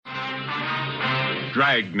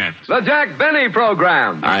Dragnet. The Jack Benny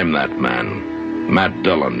Program. I'm that man. Matt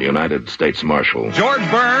Dillon, United States Marshal.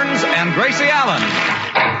 George Burns and Gracie Allen.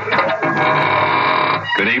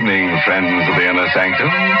 Good evening, friends of the Inner Sanctum.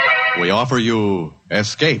 We offer you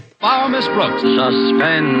Escape. Follow Miss Brooks.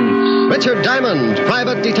 Suspense. Richard Diamond,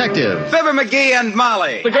 Private Detective. Fibber McGee and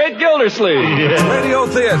Molly. The Great Gildersleeve. Radio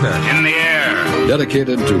Theater. In the air.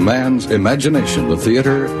 Dedicated to man's imagination, the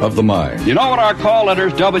theater of the mind. You know what our call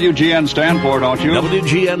letters WGN stand for, don't you?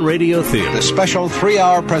 WGN Radio Theater. The special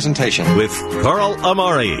 3-hour presentation with Carl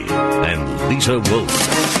Amari and Lisa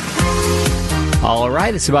Wolf. All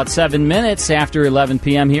right, it's about 7 minutes after 11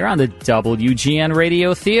 p.m. here on the WGN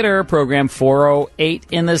Radio Theater, program 408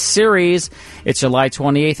 in the series. It's July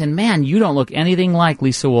 28th, and man, you don't look anything like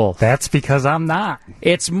Lisa Wolf. That's because I'm not.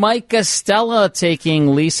 It's Mike Costello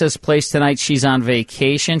taking Lisa's place tonight. She's on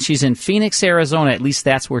vacation. She's in Phoenix, Arizona. At least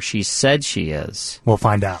that's where she said she is. We'll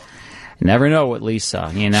find out. Never know with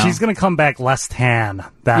Lisa, you know. She's going to come back less tan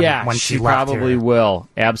than when she left probably here. will.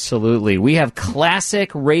 Absolutely. We have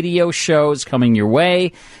classic radio shows coming your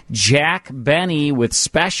way. Jack Benny with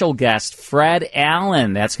special guest Fred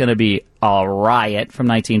Allen. That's going to be a riot from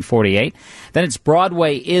 1948. Then it's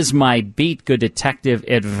Broadway Is My Beat, Good Detective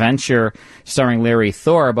Adventure starring Larry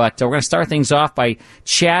Thor. But we're going to start things off by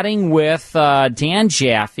chatting with Dan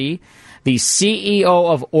Jaffe, the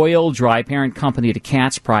CEO of Oil Dry, parent company to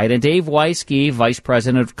Cat's Pride, and Dave Weisky, Vice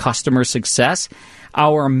President of Customer Success,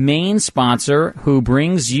 our main sponsor who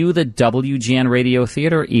brings you the WGN Radio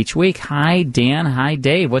Theater each week. Hi, Dan. Hi,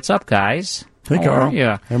 Dave. What's up, guys? Hey, Carl.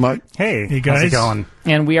 Yeah. Hey, Mike. Hey guys. How's it going?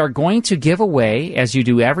 And we are going to give away, as you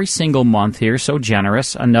do every single month here, so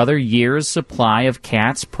generous, another year's supply of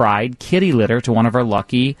Cat's Pride kitty litter to one of our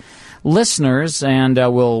lucky listeners, and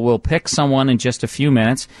we'll pick someone in just a few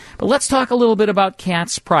minutes. But let's talk a little bit about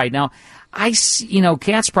Cat's Pride. Now,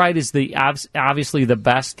 Cat's Pride is obviously the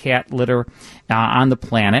best cat litter on the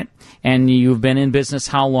planet. And you've been in business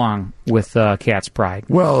how long with Cat's Pride?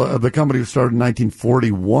 Well, the company was started in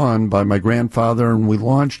 1941 by my grandfather, and we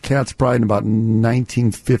launched Cat's Pride in about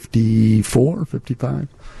 1954, 55.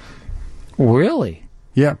 Really?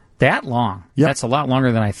 Yeah. That long? Yep. That's a lot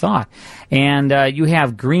longer than I thought. And you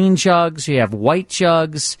have green jugs, you have white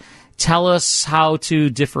jugs. Tell us how to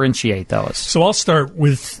differentiate those. So I'll start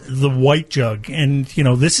with the white jug. And,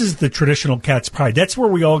 this is the traditional Cat's Pride. That's where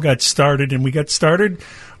we all got started. And we got started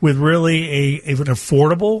with really an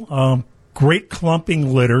affordable, great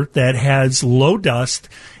clumping litter that has low dust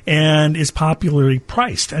and is popularly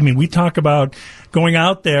priced. I mean, we talk about going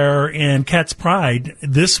out there and Cat's Pride.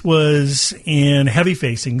 This was in heavy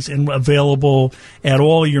facings and available at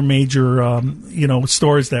all your major,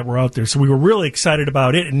 stores that were out there. So we were really excited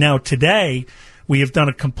about it. And now today, we have done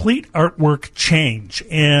a complete artwork change.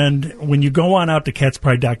 And when you go on out to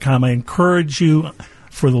catspride.com, I encourage you,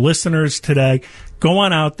 for the listeners today, go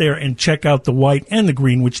on out there and check out the white and the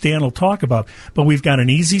green, which Dan will talk about. But we've got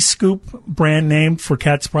an Easy Scoop brand name for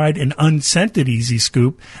Cat's Pride, an unscented Easy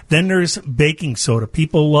Scoop. Then there's baking soda.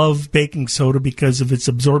 People love baking soda because of its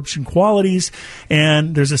absorption qualities.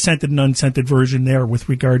 And there's a scented and unscented version there with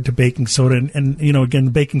regard to baking soda. And again,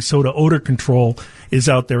 the baking soda odor control is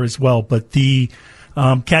out there as well. But the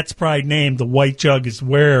Cat's Pride name, the white jug, is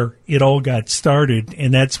where it all got started,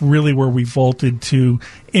 and that's really where we vaulted to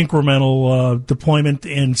incremental deployment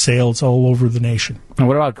and sales all over the nation. And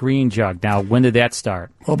what about green jug? Now, when did that start?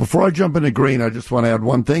 Well, before I jump into green, I just want to add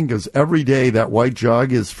one thing, because every day that white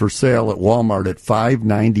jug is for sale at Walmart at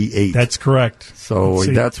 $5.98. That's correct. So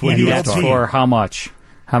that's what and he was that's talking for how much?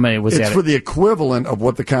 How many was that? It's for the equivalent of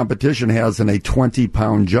what the competition has in a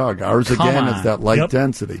 20-pound jug. Ours, again, is that light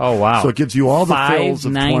density. Oh, wow. So it gives you all the fills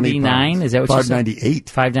of 20 pounds. Is that what you said? $5.98.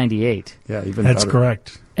 $5.98. Yeah, even That's better.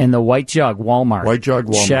 correct. And the white jug, Walmart. White jug,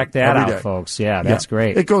 Walmart. Check that every out, day. folks. Yeah, that's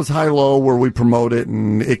great. It goes high-low where we promote it,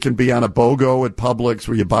 and it can be on a BOGO at Publix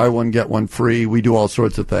where you buy one, get one free. We do all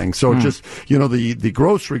sorts of things. So just, the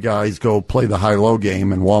grocery guys go play the high-low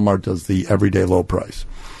game, and Walmart does the everyday low price.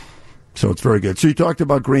 So it's very good. So you talked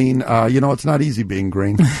about green. It's not easy being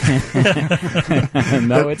green. No,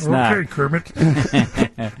 it's not. Okay, Kermit.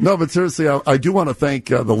 No, but seriously, I do want to thank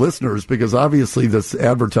the listeners, because obviously this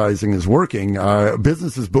advertising is working.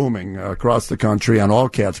 Business is booming across the country on all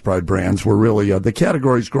Cat's Pride brands. We're really, the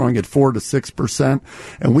category is growing at 4 to 6%,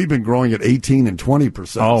 and we've been growing at 18 and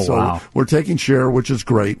 20%. Oh, so wow. We're taking share, which is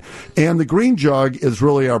great. And the green jug is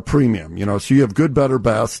really our premium, so you have good, better,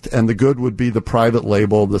 best, and the good would be the private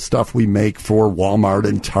label, the stuff we make for Walmart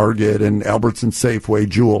and Target and Albertsons, Safeway,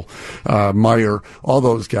 Jewel, Meijer, all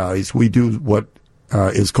those guys. We do what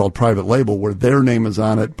is called private label, where their name is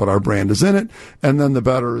on it, but our brand is in it. And then the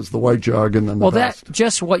better is the white jug, and then the best. That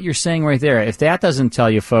just what you're saying right there. If that doesn't tell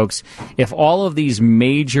you, folks, if all of these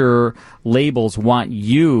major labels want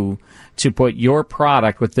you to put your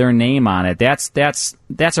product with their name on it, that's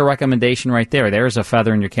a recommendation right there. There's a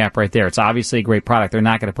feather in your cap right there. It's obviously a great product. They're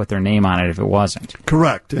not going to put their name on it if it wasn't.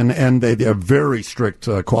 Correct. And they have very strict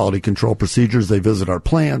quality control procedures. They visit our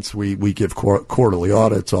plants. We give quarterly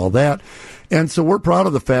audits, all that. And so we're proud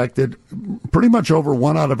of the fact that pretty much over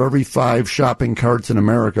 1 out of every 5 shopping carts in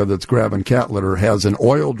America that's grabbing cat litter has an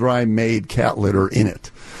oil dry made cat litter in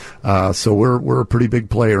it. So we're a pretty big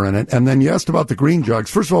player in it. And then you asked about the green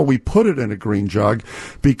jugs. First of all, we put it in a green jug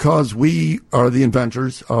because we are the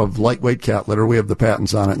inventors of lightweight cat litter. We have the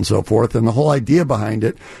patents on it and so forth. And the whole idea behind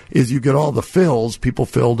it is you get all the fills. People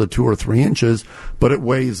fill to 2 or 3 inches, but it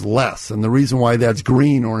weighs less. And the reason why that's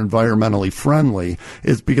green or environmentally friendly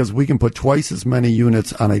is because we can put twice as many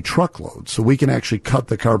units on a truckload. So we can actually cut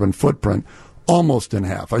the carbon footprint almost in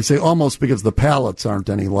half. I say almost because the pallets aren't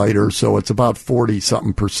any lighter, so it's about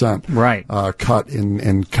 40-something% right. Cut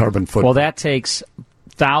in carbon footprint. Well, that takes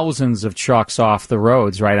thousands of trucks off the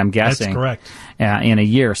roads, right? I'm guessing. That's correct. In a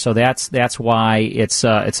year, so that's why it's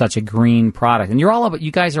such a green product. And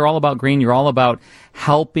you guys are all about green. You're all about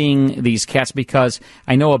helping these cats, because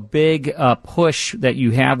I know a big push that you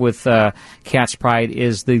have with Cat's Pride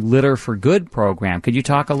is the Litter for Good program. Could you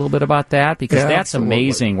talk a little bit about that? Because that's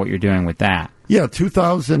amazing what you're doing with that. Yeah,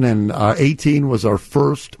 2018 was our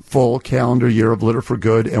first full calendar year of Litter for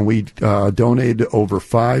Good, and we donated over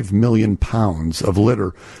 5 million pounds of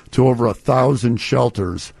litter to over 1,000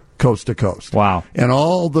 shelters coast to coast. Wow. And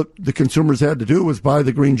all the consumers had to do was buy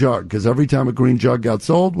the green jug, because every time a green jug got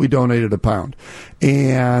sold, we donated a pound.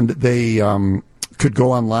 And they could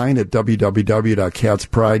go online at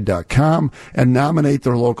www.catspride.com and nominate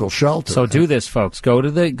their local shelter. So do this, folks. Go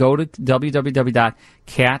to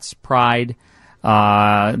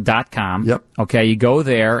www.catspride.com. Yep. Okay, you go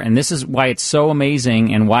there, and this is why it's so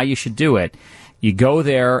amazing and why you should do it. You go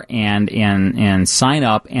there and sign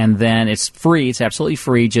up, and then it's free. It's absolutely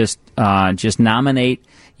free. Just nominate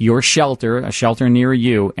your shelter, a shelter near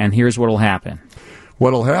you, and here's what'll happen.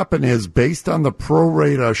 What'll happen is, based on the pro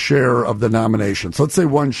rata share of the nominations, let's say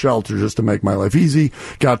one shelter, just to make my life easy,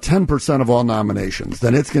 got 10% of all nominations,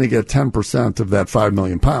 then it's going to get 10% of that 5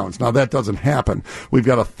 million pounds. Now, that doesn't happen. We've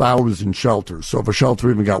got 1,000 shelters, so if a shelter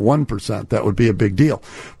even got 1%, that would be a big deal.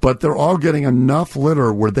 But they're all getting enough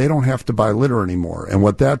litter where they don't have to buy litter anymore. And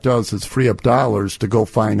what that does is free up dollars to go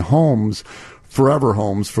find homes, forever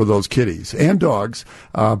homes for those kitties and dogs.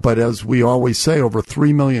 But as we always say, over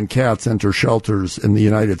 3 million cats enter shelters in the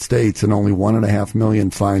United States, and only 1.5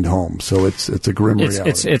 million find homes. So it's a grim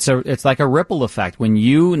reality. It's like a ripple effect. When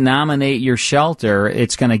you nominate your shelter,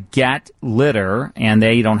 it's going to get litter, and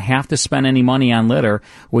they don't have to spend any money on litter,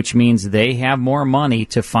 which means they have more money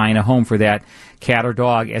to find a home for that cat or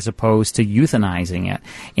dog, as opposed to euthanizing it.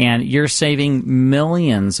 And you're saving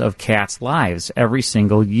millions of cats' lives every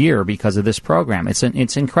single year because of this program.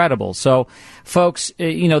 It's incredible. So, folks,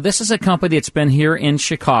 this is a company that's been here in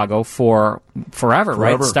Chicago for forever,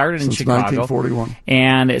 right? It started in Chicago, 1941.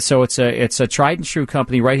 And so it's a tried and true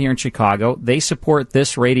company right here in Chicago. They support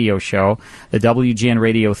this radio show, the WGN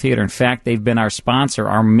Radio Theater. In fact, they've been our sponsor,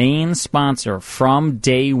 our main sponsor from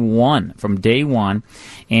day one.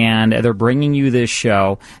 And they're bringing you this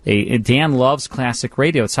show. Dan loves classic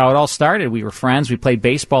radio. It's how it all started. We were friends. We played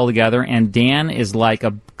baseball together, and Dan is like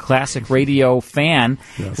a classic radio fan.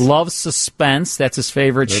 Yes. Loves Suspense. That's his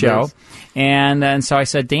favorite show. And so I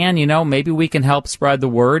said, Dan, maybe we can help spread the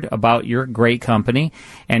word about your great company.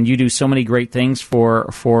 And you do so many great things for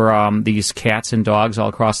these cats and dogs all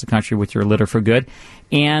across the country with your Litter for Good.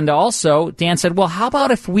 And also, Dan said, well, how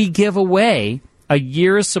about if we give away a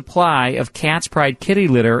year's supply of Cat's Pride kitty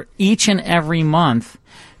litter each and every month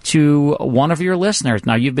to one of your listeners?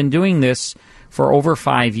 Now, you've been doing this for over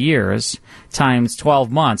 5 years times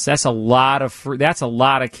 12 months. That's a lot of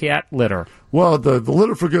cat litter. Well, the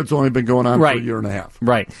Litter for Good's only been going on for a year and a half.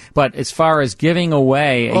 Right. But as far as giving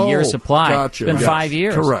away a year's supply, it's been 5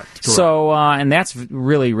 years. Correct. So, and that's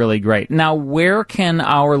really, really great. Now, where can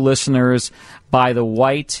our listeners buy the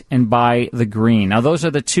white and buy the green? Now, those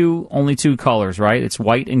are the only two colors, right? It's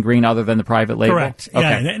white and green other than the private label? Correct. Okay.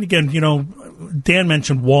 Yeah, and again, Dan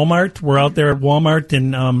mentioned Walmart. We're out there at Walmart,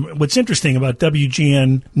 and what's interesting about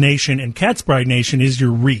WGN Nation and Cat's Pride Nation is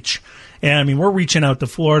your reach. And, we're reaching out to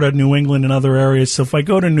Florida, New England, and other areas. So if I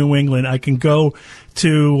go to New England, I can go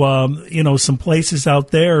to some places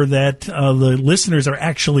out there that the listeners are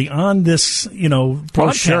actually on this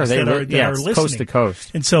broadcast that are listening coast to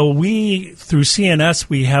coast. And so we, through CNS,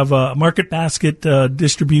 we have a Market Basket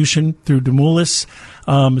distribution through Demoulas.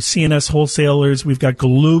 CNS wholesalers. We've got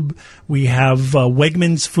Galoob. We have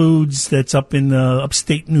Wegmans Foods that's up in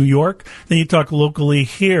upstate New York. Then you talk locally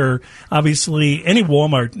here, obviously any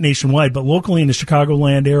Walmart nationwide, but locally in the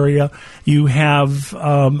Chicagoland area, you have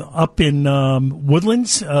up in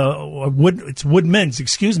Woodlands, it's Woodman's,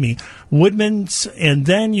 excuse me, Woodman's, and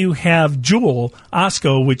then you have Jewel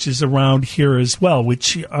Osco, which is around here as well,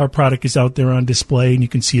 which our product is out there on display, and you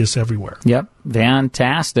can see us everywhere. Yep.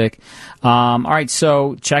 Fantastic. All right,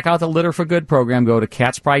 so check out the Litter for Good program. Go to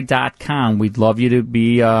catspride.com. We'd love you to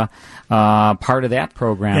be part of that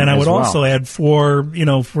program. And I would well. also add for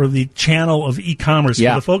the channel of e-commerce,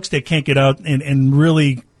 for the folks that can't get out and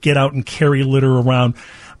really get out and carry litter around,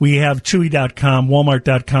 we have Chewy.com,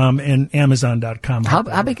 Walmart.com, and Amazon.com.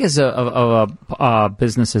 How big is a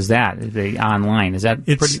business is that? The online? Is that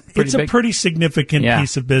pretty it's big? A pretty significant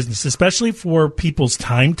piece of business, especially for people's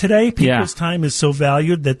time today. People's time is so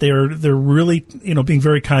valued that they're really being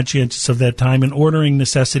very conscientious of that time and ordering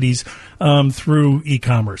necessities through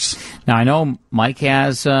e-commerce. Now I know Mike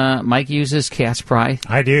uses Cat's Pride.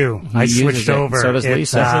 I do. I switched over. So does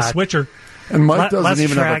Lisa. It's a switcher. And Mike doesn't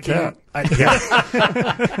even have a cat.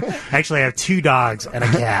 Actually, I have 2 dogs and a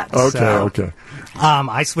cat. Okay.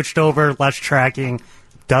 I switched over, less tracking,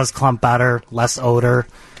 does clump better, less odor.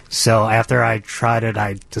 So after I tried it,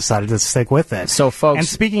 I decided to stick with it. So, folks... And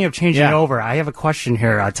speaking of changing over, I have a question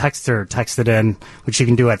here. A texter texted in, which you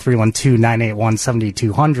can do at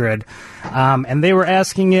 312-981-7200. And they were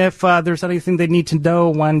asking if there's anything they need to know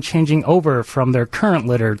when changing over from their current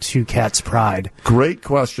litter to Cat's Pride. Great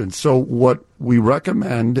question. So what we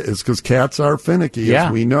recommend is, because cats are finicky,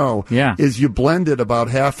 as we know, is you blend it about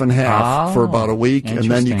half and half for about a week,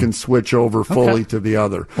 and then you can switch over fully to the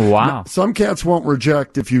other. Wow. Now, some cats won't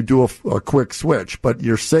reject if you do a quick switch, but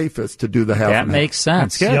you're safest to do the half and half. That makes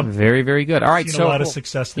sense. That's good. Yep. Very, very good. All right, a lot of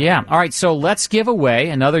success there. Yeah. All right, so let's give away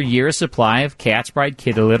another year's supply of Cat's Pride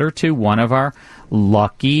Kitty Litter to one of our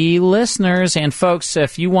lucky listeners. And folks,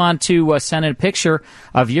 if you want to send a picture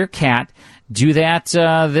of your cat, do that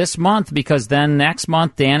this month, because then next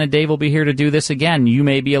month Dan and Dave will be here to do this again. You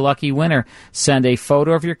may be a lucky winner. Send a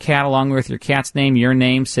photo of your cat along with your cat's name, your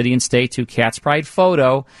name, city, and state to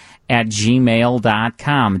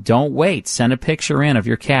catspridephoto@gmail.com. Don't wait. Send a picture in of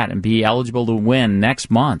your cat and be eligible to win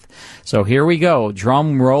next month. So here we go.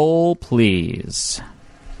 Drum roll, please.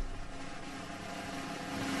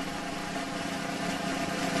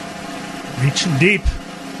 Reaching deep.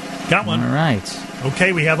 Got one. All right.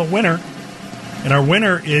 Okay, we have a winner. And our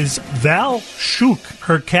winner is Val Shook.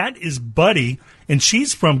 Her cat is Buddy, and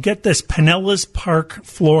she's from, get this, Pinellas Park,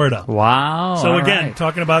 Florida. Wow. So again,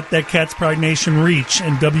 talking about that Cat's Pride Nation reach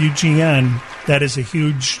and WGN, that is a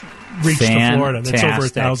huge reach to Florida. That's over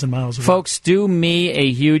 1,000 miles away. Folks, do me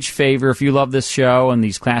a huge favor. If you love this show and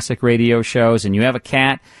these classic radio shows and you have a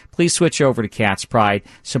cat, please switch over to Cat's Pride.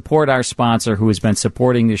 Support our sponsor who has been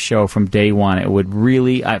supporting this show from day one. It would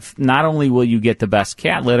really, not only will you get the best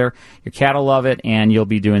cat litter, your cat will love it, and you'll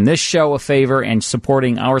be doing this show a favor and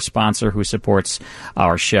supporting our sponsor who supports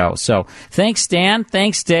our show. So thanks, Dan.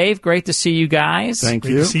 Thanks, Dave. Great to see you guys. Thank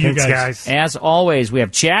you. Great to see you guys. As always, we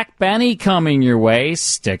have Jack Benny coming your way.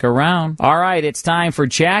 Stick around. All right, it's time for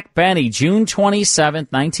Jack Benny, June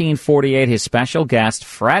 27th, 1948. His special guest,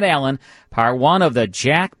 Fred Allen, part 1 of the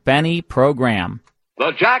Jack Benny program.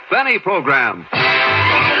 The Jack Benny program.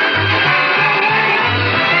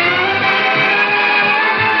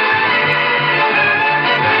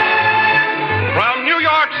 From New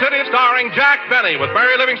York City, starring Jack Benny with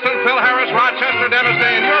Mary Livingston, Phil Harris, Rochester, Dennis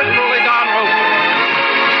Day, and yours truly, Don Rosen.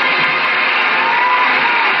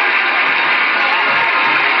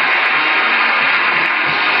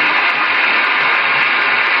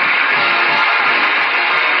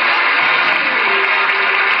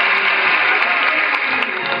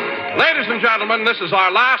 Ladies and gentlemen, this is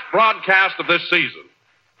our last broadcast of this season.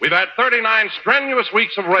 We've had 39 strenuous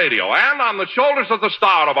weeks of radio, and on the shoulders of the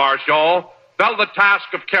star of our show fell the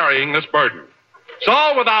task of carrying this burden.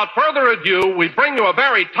 So, without further ado, we bring you a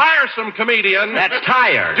very tiresome comedian. That's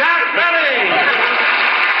tired. Jack Benny!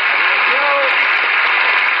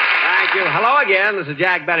 Thank you. Hello again. This is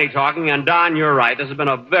Jack Benny talking, and Don, you're right. This has been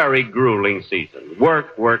a very grueling season.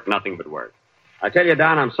 Work, nothing but work. I tell you,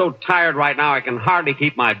 Don, I'm so tired right now I can hardly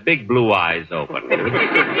keep my big blue eyes open.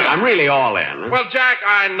 I'm really all in. Well, Jack,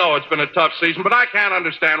 I know it's been a tough season, but I can't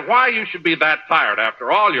understand why you should be that tired.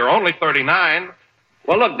 After all, you're only 39.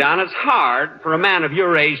 Well, look, Don, it's hard for a man of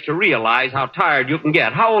your age to realize how tired you can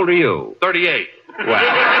get. How old are you? 38. Well,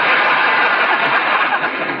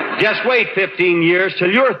 just wait 15 years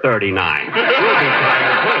till you're 39. You'll be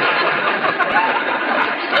tired, too.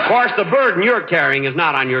 Of course, the burden you're carrying is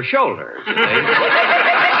not on your shoulders.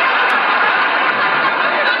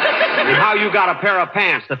 And how you got a pair of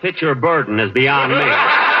pants to fit your burden is beyond me.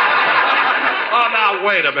 Oh, now,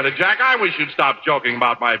 wait a minute, Jack. I wish you'd stop joking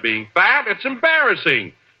about my being fat. It's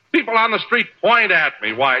embarrassing. People on the street point at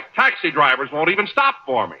me. Why, taxi drivers won't even stop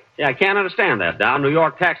for me. Yeah, I can't understand that, Don. New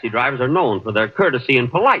York taxi drivers are known for their courtesy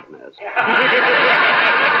and politeness.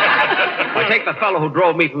 I take the fellow who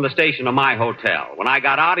drove me from the station to my hotel. When I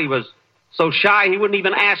got out, he was so shy he wouldn't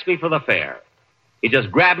even ask me for the fare. He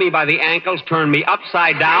just grabbed me by the ankles, turned me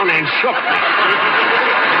upside down, and shook me.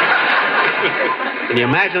 Can you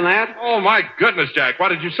imagine that? Oh, my goodness, Jack. What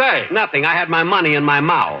did you say? Nothing. I had my money in my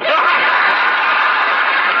mouth.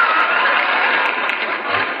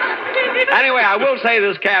 Anyway, I will say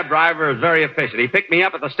this cab driver is very efficient. He picked me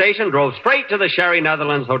up at the station, drove straight to the Sherry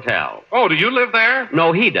Netherlands Hotel. Oh, do you live there?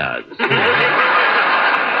 No, he does.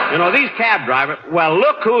 You know, these cab drivers... Well,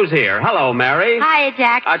 look who's here. Hello, Mary. Hiya,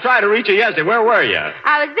 Jack. I tried to reach you yesterday. Where were you?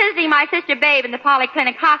 I was visiting my sister Babe in the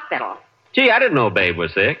Polyclinic Hospital. Gee, I didn't know Babe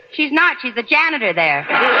was sick. She's not. She's the janitor there.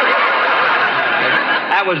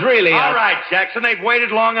 That was really... All right, Jackson, they've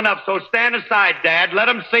waited long enough, so stand aside, Dad. Let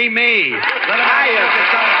them see me. Let them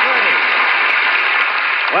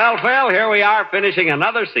Well, Phil, here we are finishing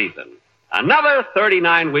another season. Another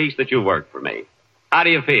 39 weeks that you worked for me. How do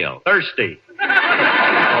you feel? Thirsty.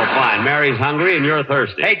 Oh, fine. Mary's hungry and you're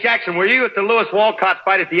thirsty. Hey, Jackson, were you at the Lewis Walcott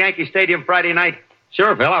fight at the Yankee Stadium Friday night?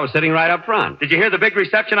 Sure, Phil. I was sitting right up front. Did you hear the big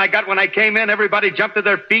reception I got when I came in? Everybody jumped to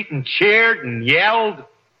their feet and cheered and yelled.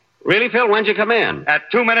 Really, Phil? When'd you come in? At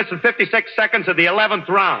 2 minutes and 56 seconds of the 11th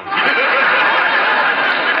round.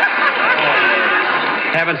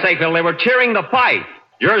 Heaven's sake, Phil, they were cheering the fight.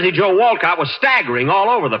 Jersey Joe Walcott was staggering all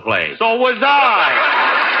over the place. So was I.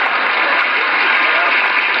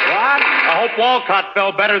 What? I hope Walcott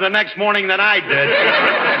felt better the next morning than I did.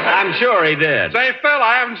 I'm sure he did. Say, Phil,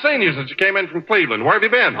 I haven't seen you since you came in from Cleveland. Where have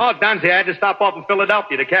you been? Oh, Dunsey, I had to stop off in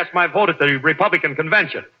Philadelphia to cast my vote at the Republican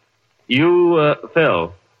convention. You,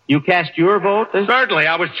 Phil, you cast your vote? Certainly.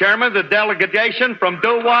 I was chairman of the delegation from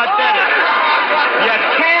Do-Wah Did It. You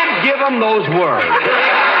can't give them those words.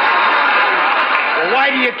 Well,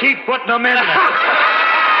 why do you keep putting them in there?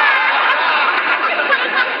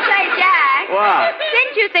 Say, Jack. What?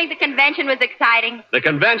 Didn't you think the convention was exciting? The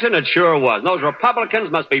convention, it sure was. Those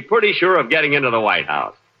Republicans must be pretty sure of getting into the White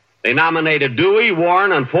House. They nominated Dewey,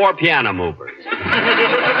 Warren, and 4 piano movers.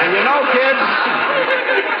 And you know, kids,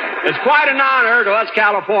 it's quite an honor to us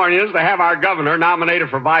Californians to have our governor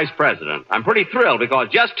nominated for vice president. I'm pretty thrilled because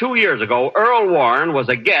just 2 years ago, Earl Warren was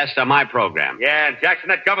a guest on my program. Yeah, Jackson,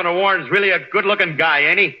 that Governor Warren's really a good-looking guy,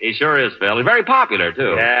 ain't he? He sure is, Phil. He's very popular,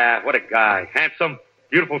 too. Yeah, what a guy. Handsome,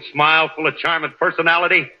 beautiful smile, full of charm and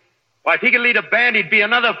personality. Why, if he could lead a band, he'd be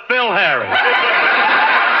another Phil Harris.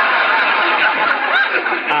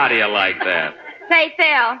 How do you like that? Say,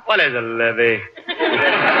 Phil. What is it, Livy?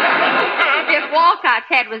 If Walcott's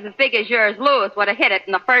head was as big as yours, Lewis would have hit it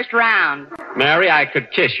in the first round. Mary, I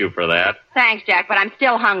could kiss you for that. Thanks, Jack, but I'm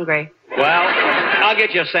still hungry. Well, I'll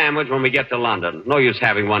get you a sandwich when we get to London. No use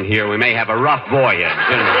having one here. We may have a rough voyage.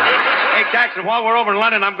 Hey, Jackson, while we're over in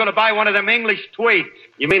London, I'm going to buy one of them English tweeds.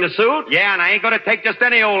 You mean a suit? Yeah, and I ain't going to take just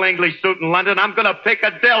any old English suit in London. I'm going to pick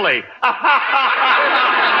a dilly.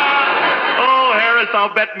 Oh, Harris,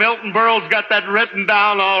 I'll bet Milton Berle's got that written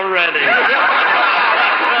down already.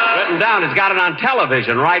 Written down. He's got it on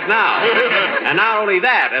television right now. And not only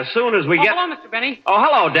that, as soon as we get... Hello, Mr. Benny. Oh,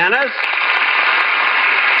 hello, Dennis.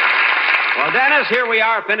 Well, Dennis, here we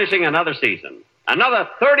are finishing another season. Another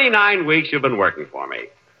 39 weeks you've been working for me.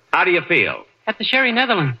 How do you feel? At the Sherry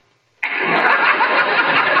Netherlands.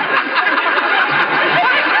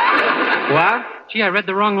 What? Gee, I read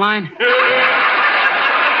the wrong line.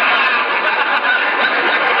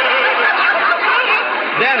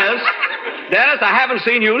 Dennis, I haven't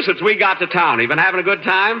seen you since we got to town. You been having a good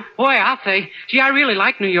time? Boy, I'll say. Gee, I really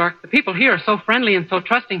like New York. The people here are so friendly and so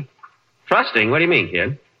trusting. Trusting? What do you mean,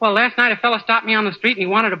 kid? Well, last night a fella stopped me on the street and he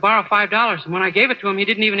wanted to borrow $5. And when I gave it to him, he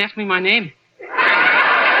didn't even ask me my name.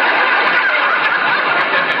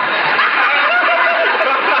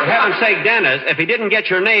 For heaven's sake, Dennis, if he didn't get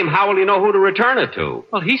your name, how will he know who to return it to?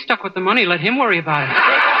 Well, he's stuck with the money. Let him worry about it.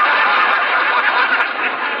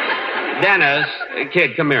 Dennis,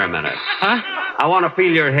 kid, come here a minute. Huh? I want to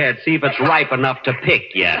feel your head, see if it's ripe enough to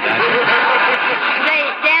pick yet. Say,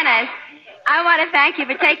 Dennis, I want to thank you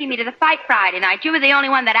for taking me to the fight Friday night. You were the only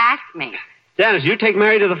one that asked me. Dennis, you take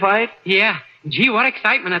Mary to the fight? Yeah. Gee, what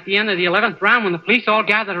excitement at the end of the 11th round when the police all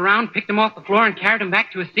gathered around, picked him off the floor, and carried him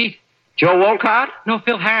back to his seat. Joe Wolcott? No,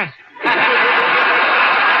 Phil Harris.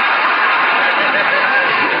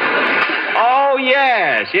 Oh,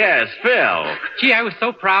 yes, Phil. Gee, I was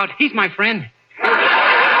so proud. He's my friend.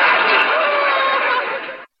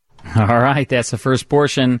 All right, that's the first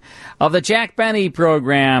portion of the Jack Benny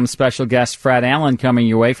program. Special guest Fred Allen coming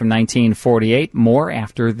your way from 1948. More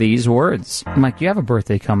after these words. Mike, you have a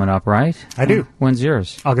birthday coming up, right? I do. When's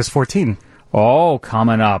yours? August 14. Oh,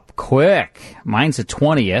 coming up quick. Mine's the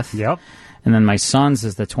 20th. Yep. And then my son's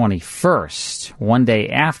is the 21st, one day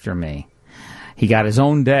after me. He got his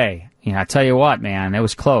own day. You know, I tell you what, man, it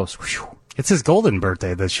was close. Whew. It's his golden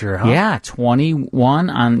birthday this year, huh? Yeah, 21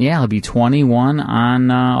 on, he'll be 21 on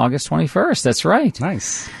August 21st. That's right.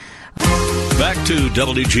 Nice. Back to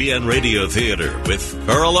WGN Radio Theater with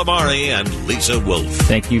Earl Amari and Lisa Wolf.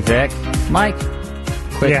 Thank you, Vic. Mike,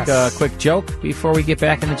 quick joke before we get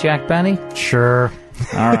back into Jack Benny? Sure.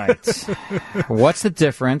 All right. What's the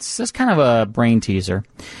difference? This is kind of a brain teaser.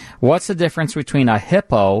 What's the difference between a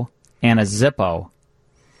hippo and a Zippo?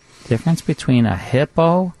 Difference between a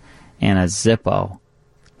hippo and a Zippo.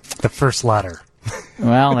 The first letter.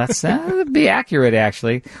 Well, that'd be accurate,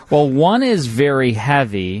 actually. Well, one is very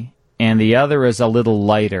heavy, and the other is a little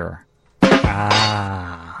lighter.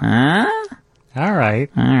 Ah. Huh? All right.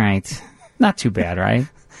 Not too bad, right?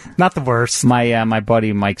 Not the worst. My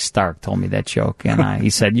buddy Mike Stark told me that joke, and he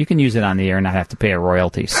said you can use it on the air and not have to pay a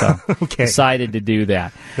royalty. So okay. Decided to do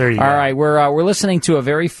that. There you go. All right, we're listening to a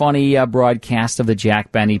very funny broadcast of the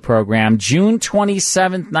Jack Benny program. June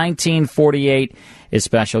 27th, 1948. His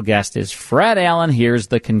special guest is Fred Allen. Here's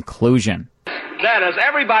the conclusion. Dennis,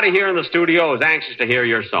 everybody here in the studio is anxious to hear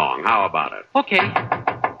your song. How about it? Okay.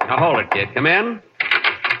 Now hold it, kid. Come in.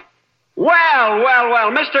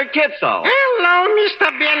 Well, Mr. Kitzel. Hello,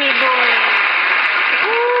 Mr. Benny boy.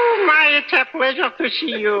 Oh, my, it's a pleasure to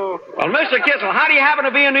see you. Well, Mr. Kitzel, how do you happen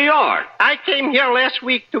to be in New York? I came here last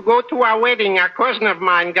week to go to a wedding. A cousin of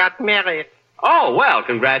mine got married. Oh, well,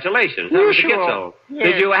 congratulations, Mr. Sure. Kitzel. Yes.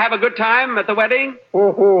 Did you have a good time at the wedding? It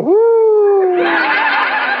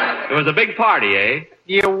was a big party, eh?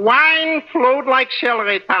 The wine flowed like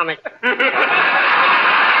celery tonic.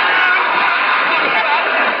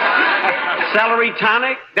 Celery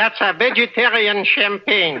tonic? That's a vegetarian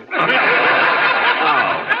champagne.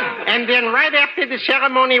 And then right after the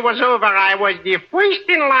ceremony was over, I was the first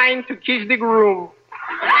in line to kiss the groom.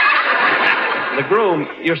 The groom?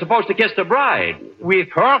 You're supposed to kiss the bride. With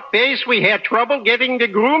her face, we had trouble getting the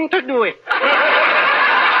groom to do it.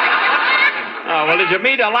 Oh, well, did you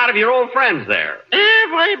meet a lot of your old friends there?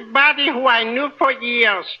 Everybody who I knew for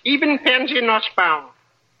years, even Pansy Nussbaum.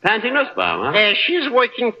 Pansy Nussbaum, huh? She's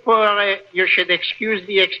working for, you should excuse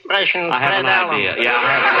the expression, I have Fred an Allen. idea. Yeah,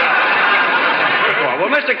 I have an idea. Well,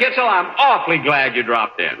 Mr. Kitzel, I'm awfully glad you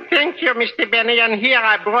dropped in. Thank you, Mr. Benny. And here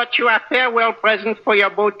I brought you a farewell present for your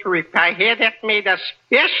boat trip. I had that made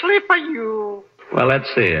especially for you. Well, let's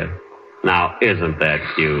see it. Now, isn't that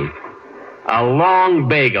cute? A long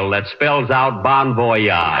bagel that spells out Bon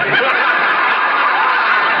Voyage.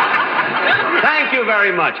 Thank you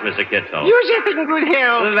very much, Mr. Kitzel. Use it in good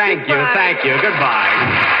health. Thank you. Goodbye.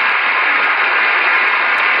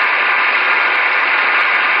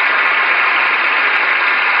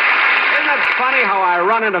 Isn't it funny how I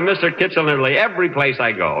run into Mr. Kitzel nearly every place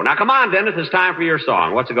I go? Now, come on, Dennis, it's time for your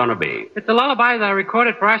song. What's it going to be? It's a lullaby that I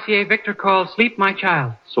recorded for RCA Victor called Sleep, My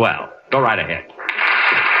Child. Swell. Go right ahead.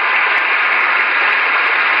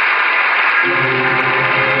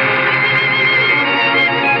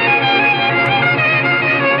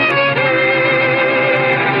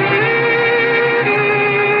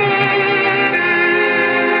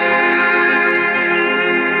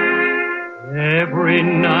 Every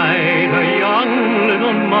night a young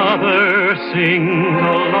little mother sings a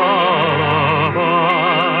lullaby.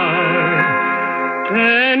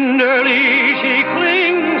 Tenderly she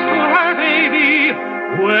clings to her baby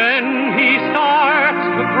when he starts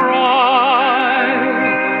to cry.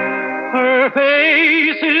 Her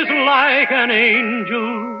face is like an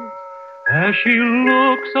angel as she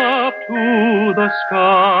looks up to the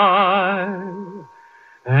sky.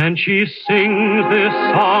 And she sings this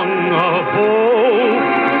song of hope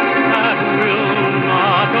that will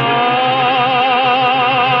not die.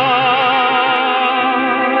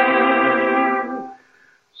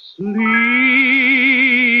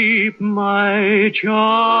 Sleep, my child,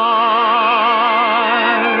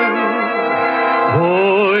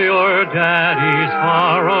 though your daddy's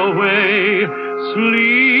far away.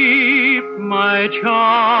 Sleep, my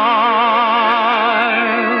child,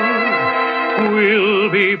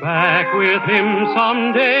 we'll be be back with him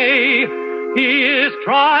someday. He is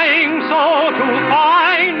trying so to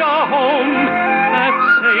find a home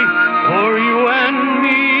that's safe for you and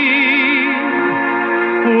me,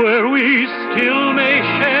 where we still may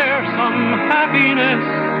share some happiness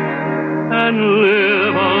and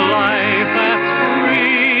live a life that's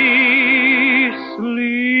free.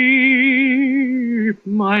 Sleep,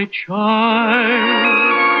 my child.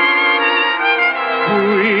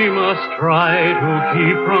 We must try to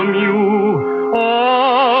keep from you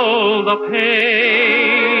all the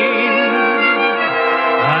pain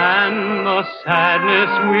and the sadness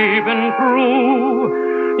we've been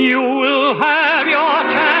through. You will have your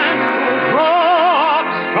chance to grow up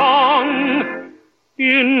strong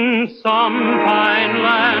in some fine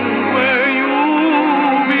land where you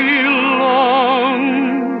belong.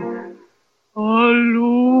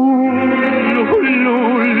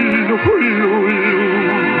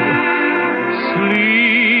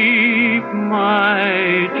 Sleep,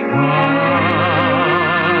 my child.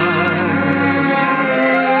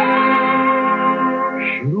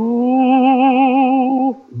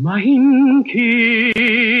 Schlaf, mein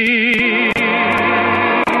Kind.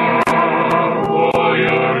 For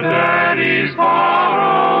your daddy's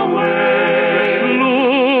far away.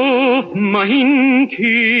 Schlaf, mein Kind.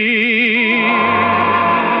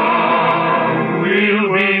 We'll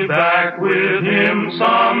be back with him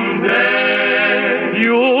someday.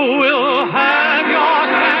 You will have your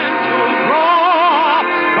chance to grow up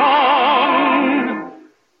strong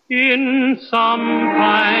in some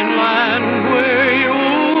fine land where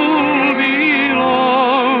you'll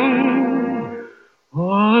belong.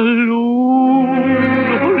 Schlaf,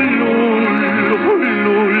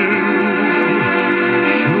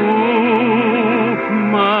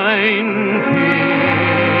 mein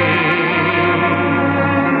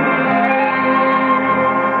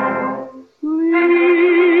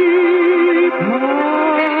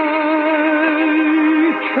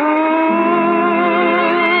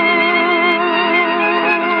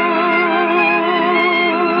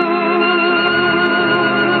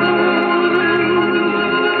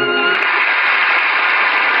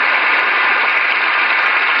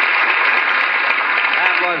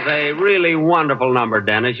really wonderful number,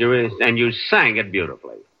 Dennis, and you sang it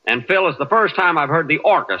beautifully. And, Phil, it's the first time I've heard the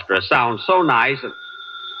orchestra sound so nice.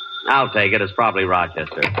 I'll take it. It's probably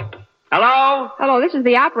Rochester. Hello? Hello, this is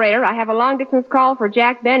the operator. I have a long-distance call for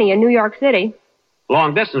Jack Benny in New York City.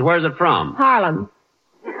 Long distance? Where's it from? Harlem.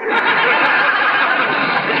 That's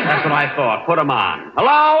what I thought. Put him on.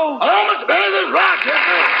 Hello? Hello, Mr. Benny. This is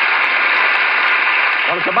Rochester.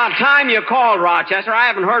 Well, it's about time you called, Rochester. I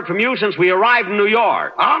haven't heard from you since we arrived in New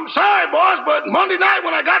York. I'm sorry, boss, but Monday night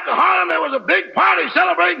when I got to Harlem, there was a big party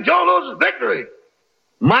celebrating Joe Louis's victory.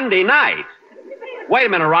 Monday night? Wait a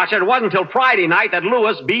minute, Rochester. It wasn't until Friday night that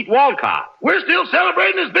Louis beat Walcott. We're still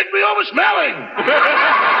celebrating his victory over Smelling.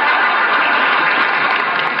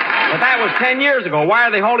 But that was 10 years ago. Why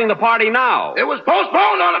are they holding the party now? It was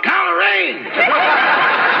postponed on account of rain.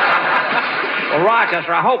 Well,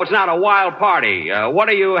 Rochester, I hope it's not a wild party. What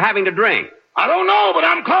are you having to drink? I don't know, but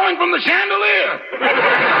I'm calling from the chandelier.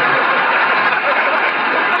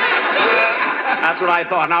 That's what I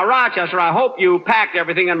thought. Now, Rochester, I hope you packed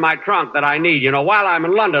everything in my trunk that I need. You know, while I'm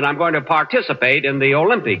in London, I'm going to participate in the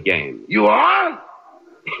Olympic Games. You are?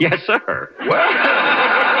 Yes, sir. Well...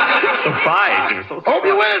 Surprise. Hope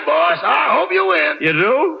you win, boss. I hope you win. You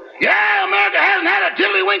do? Yeah, America hasn't had a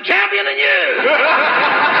tiddlywink champion in years.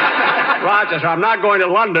 Rochester, I'm not going to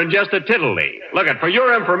London just to tiddly. Look, for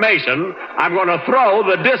your information, I'm going to throw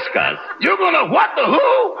the discus. You're going to what, the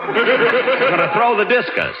who? I'm going to throw the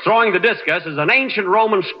discus. Throwing the discus is an ancient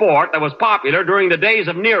Roman sport that was popular during the days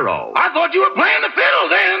of Nero. I thought you were playing the fiddle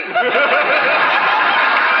then.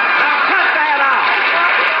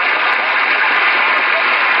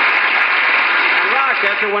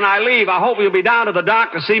 When I leave, I hope you'll be down to the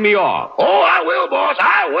dock to see me off. Oh, I will, boss.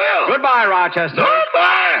 I will. Goodbye, Rochester.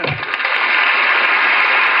 Goodbye.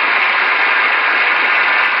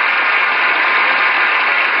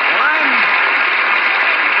 Well,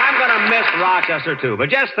 I'm going to miss Rochester, too. But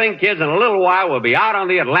just think, kids, in a little while, we'll be out on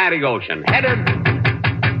the Atlantic Ocean. Headed...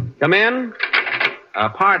 Come in.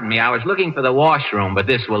 Pardon me. I was looking for the washroom, but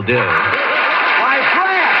this will do.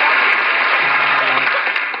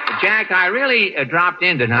 Jack, I really dropped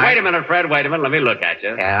in tonight. Wait a minute, Fred. Wait a minute. Let me look at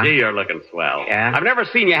you. Yeah? Gee, you're looking swell. Yeah? I've never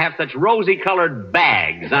seen you have such rosy-colored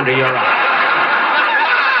bags under your eyes.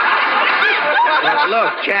 Well,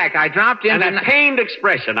 look, Jack, I dropped in... And that pained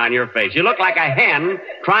expression on your face. You look like a hen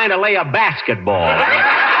trying to lay a basketball.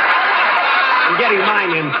 I'm getting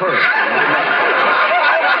mine in first.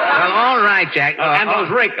 Well, all right, Jack. And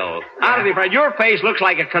those wrinkles. Honestly, Fred, your face looks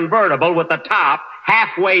like a convertible with the top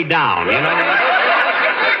halfway down. You know?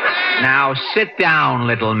 Now, sit down,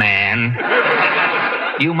 little man.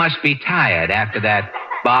 You must be tired after that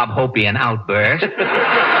Bob Hopian outburst.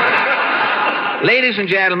 Ladies and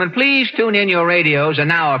gentlemen, please tune in your radios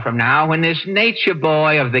an hour from now when this nature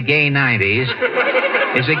boy of the gay 90s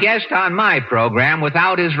is a guest on my program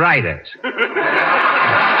without his writers.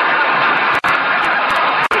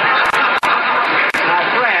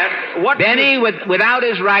 Now, Fred, what... Benny, without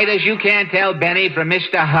his writers, you can't tell Benny from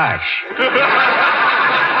Mr. Hush.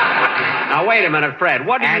 Now, wait a minute, Fred.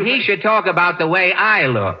 What do And he should talk about the way I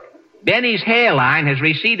look. Benny's hairline has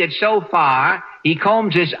receded so far, he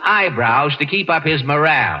combs his eyebrows to keep up his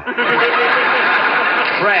morale.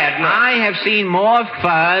 Fred, I have seen more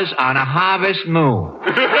fuzz on a harvest moon.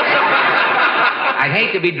 I'd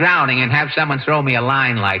hate to be drowning and have someone throw me a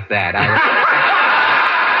line like that.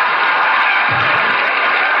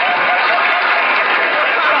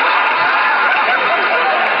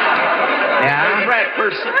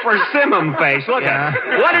 Persimmon face. Look at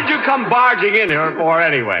it. What did you come barging in here for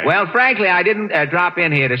anyway? Well, frankly, I didn't drop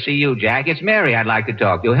in here to see you, Jack. It's Mary I'd like to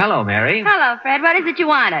talk to. Hello, Mary. Hello, Fred. What is it you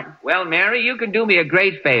wanted? Well, Mary, you can do me a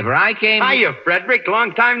great favor. I came... Hiya, Frederick.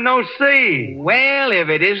 Long time no see. Well, if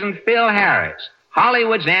it isn't Phil Harris,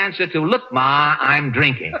 Hollywood's answer to, look, Ma, I'm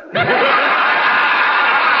drinking.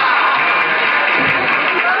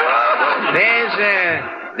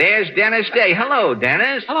 There's Dennis Day. Hello,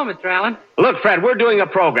 Dennis. Hello, Mr. Allen. Look, Fred, we're doing a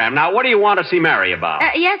program. Now, what do you want to see Mary about?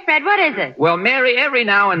 Yes, Fred, what is it? Well, Mary, every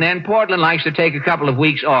now and then, Portland likes to take a couple of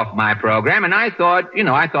weeks off my program, and I thought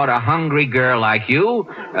a hungry girl like you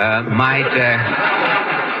might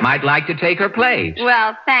like to take her place.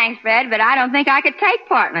 Well, thanks, Fred, but I don't think I could take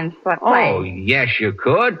Portland's place. Oh, yes, you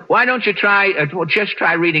could. Why don't you just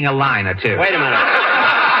try reading a line or two? Wait a minute.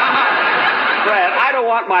 Fred, I don't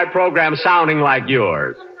want my program sounding like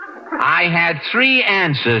yours. I had 3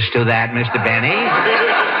 answers to that, Mr. Benny.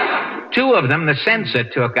 2 of them the censor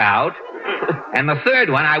took out, and the third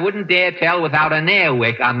one I wouldn't dare tell without an air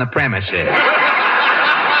wick on the premises.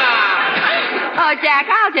 Oh, Jack,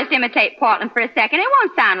 I'll just imitate Portland for a second. It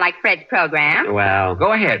won't sound like Fred's program. Well,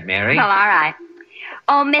 go ahead, Mary. Well, all right.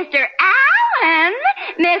 Oh, Mr. Allen!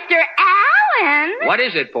 Mr. Allen! What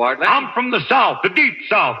is it, Portland? I'm from the South, the deep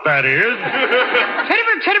South, that is.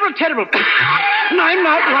 Terrible. And I'm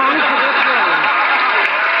not wrong for this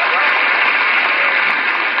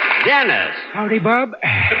one. Dennis. Howdy, Bob.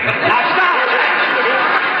 Now, stop.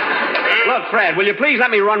 Look, Fred, will you please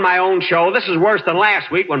let me run my own show? This is worse than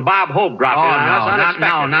last week when Bob Hope dropped in on us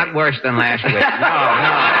unexpectedly. Not worse than last week.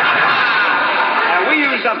 No. We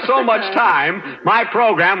used up so much time, my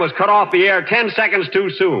program was cut off the air 10 seconds too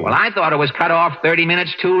soon. Well, I thought it was cut off 30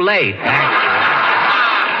 minutes too late.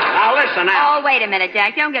 Now, listen now. Oh, wait a minute,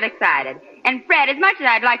 Jack. Don't get excited. And, Fred, as much as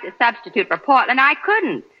I'd like to substitute for Portland, I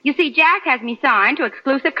couldn't. You see, Jack has me signed to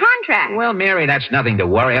exclusive contract. Well, Mary, that's nothing to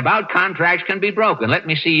worry about. Contracts can be broken. Let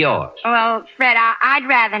me see yours. Well, Fred, I'd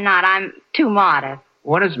rather not. I'm too modest.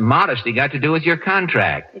 What has modesty got to do with your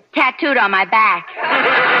contract? It's tattooed on my back.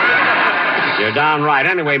 You're darn right.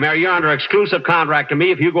 Anyway, Mary, you're under exclusive contract to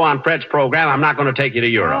me. If you go on Fred's program, I'm not going to take you to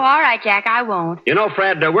Europe. Oh, all right, Jack, I won't. You know,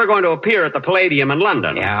 Fred, we're going to appear at the Palladium in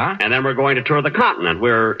London. Yeah? And then we're going to tour the continent.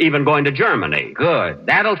 We're even going to Germany. Good.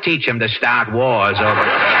 That'll teach them to start wars over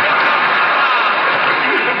there.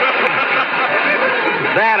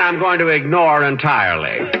 That I'm going to ignore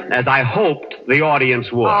entirely, as I hoped the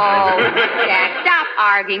audience would. Oh, Jack, stop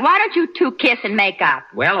arguing. Why don't you 2 kiss and make up?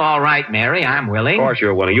 Well, all right, Mary, I'm willing. Of course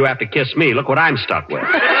you're willing. You have to kiss me. Look what I'm stuck with.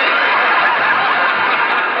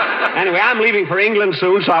 Anyway, I'm leaving for England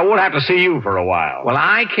soon, so I won't have to see you for a while. Well,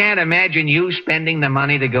 I can't imagine you spending the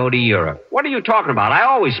money to go to Europe. What are you talking about? I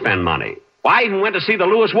always spend money. Well, I even went to see the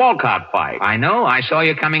Lewis Walcott fight. I know. I saw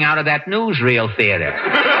you coming out of that newsreel theater.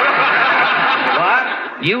 What?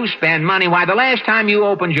 You spend money. Why, the last time you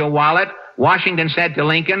opened your wallet, Washington said to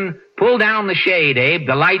Lincoln, pull down the shade, Abe.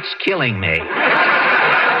 The light's killing me.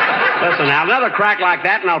 Listen, now, another crack like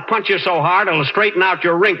that, and I'll punch you so hard it'll straighten out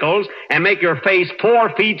your wrinkles and make your face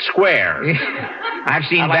 4 feet square. I've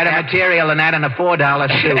seen better material than that in a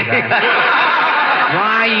 $4 suit.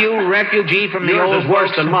 Why, you refugee from the old Yours is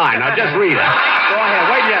worse than mine. Now, just read it. Go ahead.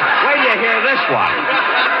 Wait till you hear this one.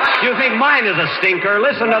 You think mine is a stinker?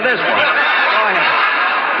 Listen to this one. Go ahead.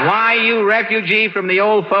 Why, you refugee from the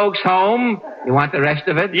old folks' home? You want the rest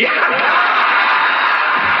of it? Yeah.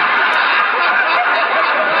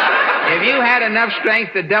 If you had enough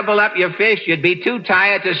strength to double up your fist, you'd be too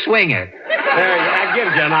tired to swing it. There, that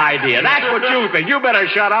gives you an idea. That's what you think. You better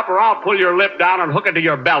shut up or I'll pull your lip down and hook it to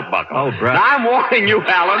your belt buckle. Oh, brother. Now, I'm warning you,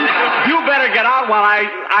 Alan. You better get out while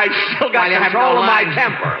I still got control of my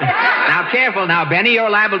temper. Now, careful now, Benny. You're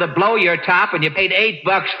liable to blow your top, and you paid $8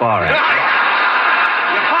 for it. You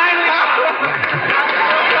finally...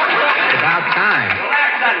 About time.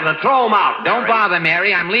 Throw him out. Don't bother,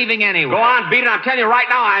 Mary. I'm leaving anyway. Go on, beat it. I'm telling you right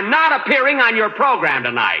now, I'm not appearing on your program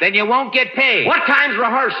tonight. Then you won't get paid. What time's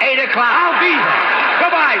rehearsal? 8 o'clock. I'll be there.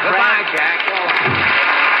 Goodbye, Fred. Goodbye, Jack. Go on.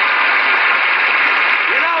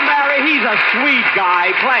 You know, Mary, he's a sweet guy.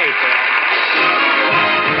 Play, Phil.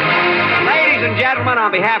 Ladies and gentlemen,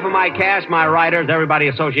 on behalf of my cast, my writers, everybody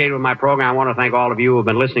associated with my program, I want to thank all of you who have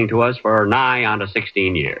been listening to us for nigh on to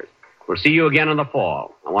 16 years. We'll see you again in the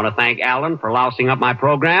fall. I want to thank Alan for lousing up my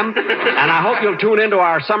program, and I hope you'll tune into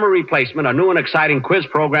our summer replacement, a new and exciting quiz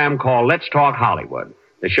program called Let's Talk Hollywood.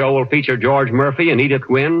 The show will feature George Murphy and Edith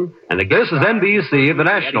Gwynn, and this is NBC, the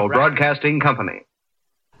National Broadcasting Company.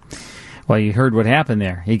 Well, you heard what happened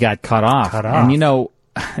there. He got cut off. And you know,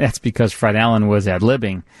 that's because Fred Allen was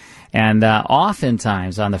ad-libbing. And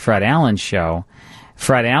oftentimes on the Fred Allen show,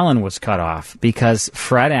 Fred Allen was cut off because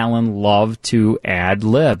Fred Allen loved to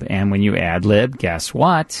ad-lib. And when you ad-lib, guess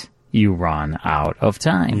what? You run out of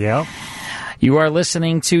time. Yep. You are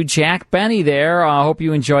listening to Jack Benny there. I hope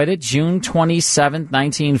you enjoyed it. June 27th,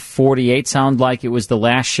 1948. Sounded like it was the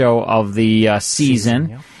last show of the season.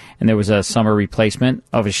 Yep. And there was a summer replacement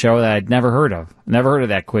of a show that I'd never heard of. Never heard of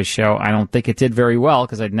that quiz show. I don't think it did very well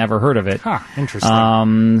because I'd never heard of it. Huh,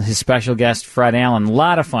 interesting. His special guest, Fred Allen. A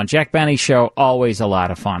lot of fun. Jack Benny show, always a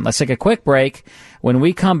lot of fun. Let's take a quick break. When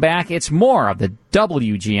we come back, it's more of the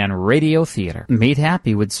WGN Radio Theater. Meet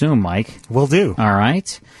happy with Zoom, Mike. Will do. All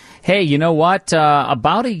right. Hey, you know what?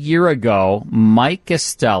 About a year ago, Mike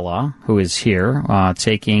Costello, who is here,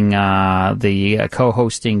 taking the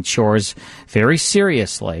co-hosting chores very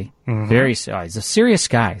seriously. Mm-hmm. He's a serious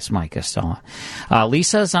guy, is Mike Costello.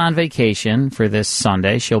 Lisa's on vacation for this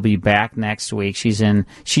Sunday. She'll be back next week. She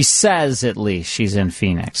says at least she's in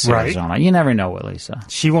Phoenix, Arizona. Right. You never know with Lisa.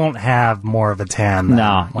 She won't have more of a tan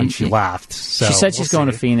than when she left. So she said she's going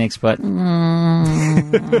to Phoenix, but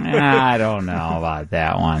I don't know about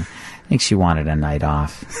that one. I think she wanted a night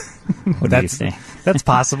off. What do you think? That's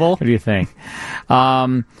possible. What do you think?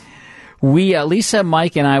 Lisa,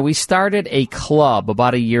 Mike, and I, we started a club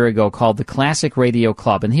about a year ago called the Classic Radio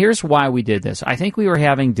Club. And here's why we did this. I think we were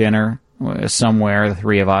having dinner somewhere, the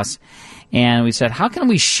three of us, and we said, how can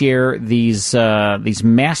we share these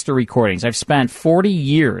master recordings? I've spent 40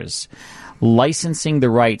 years licensing the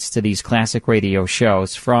rights to these classic radio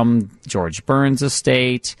shows from George Burns'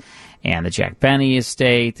 estate and the Jack Benny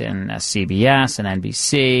estate and CBS and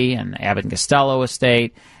NBC and Abbott and Costello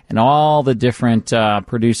estate and all the different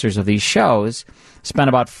producers of these shows. Spent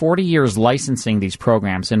about 40 years licensing these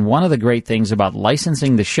programs. And one of the great things about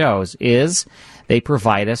licensing the shows is they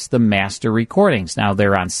provide us the master recordings. Now,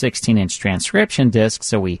 they're on 16-inch transcription discs,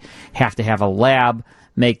 so we have to have a lab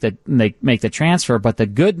make the transfer. But the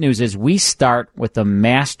good news is we start with the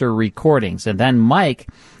master recordings. And then Mike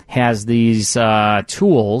has these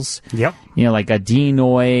tools, yep, like a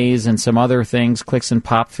denoise and some other things, clicks and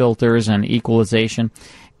pop filters and equalization.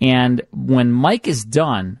 And when Mike is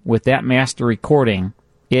done with that master recording,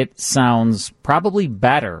 it sounds probably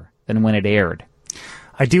better than when it aired.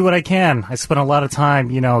 I do what I can. I spend a lot of time,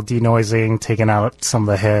 denoising, taking out some of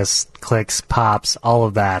the hiss, clicks, pops, all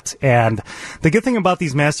of that. And the good thing about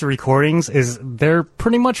these master recordings is they're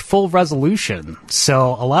pretty much full resolution.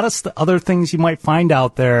 So a lot of other things you might find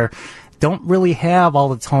out there don't really have all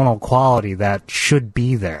the tonal quality that should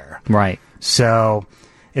be there. Right. So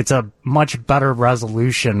it's a much better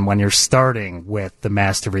resolution when you're starting with the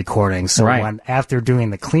master recording. So when after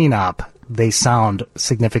doing the cleanup, they sound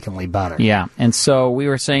significantly better. Yeah, and so we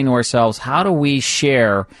were saying to ourselves, how do we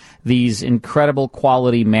share these incredible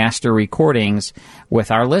quality master recordings with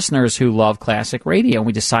our listeners who love classic radio? And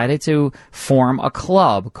we decided to form a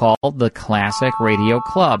club called the Classic Radio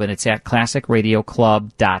Club, and it's at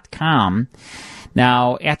classicradioclub.com.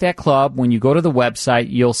 Now, at that club, when you go to the website,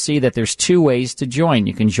 you'll see that there's two ways to join.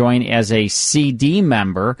 You can join as a CD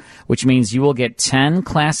member, which means you will get 10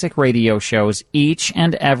 classic radio shows each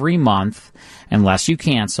and every month, unless you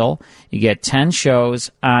cancel. You get 10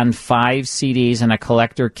 shows on 5 CDs in a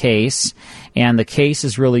collector case, and the case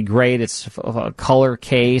is really great. It's a color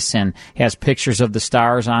case and has pictures of the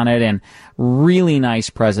stars on it and really nice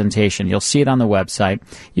presentation. You'll see it on the website.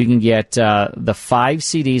 You can get the 5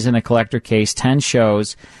 CDs in a collector case, 10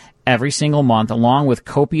 shows, every single month, along with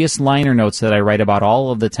copious liner notes that I write about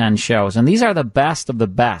all of the 10 shows. And these are the best of the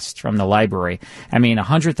best from the library. I mean,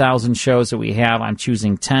 100,000 shows that we have. I'm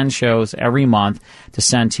choosing 10 shows every month to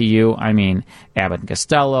send to you. I mean, Abbott and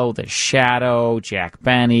Costello, The Shadow, Jack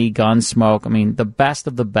Benny, Gunsmoke. I mean, the best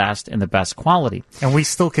of the best and the best quality. And we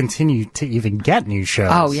still continue to even get new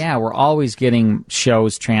shows. Oh, yeah. We're always getting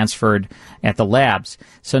shows transferred at the labs.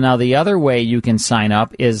 So now the other way you can sign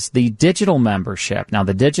up is the digital membership. Now,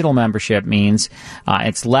 the digital membership means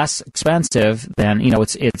it's less expensive than, the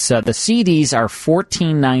CDs are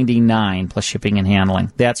 $14.99 plus shipping and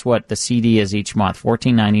handling. That's what the CD is each month,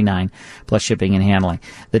 $14.99 plus shipping and handling.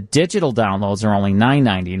 The digital downloads are only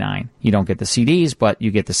 $9.99. You don't get the CDs, but you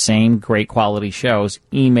get the same great quality shows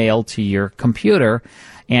emailed to your computer,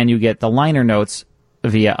 and you get the liner notes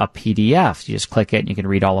via a PDF. You just click it and you can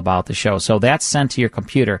read all about the show. So that's sent to your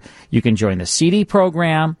computer. You can join the CD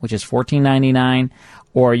program, which is $14.99,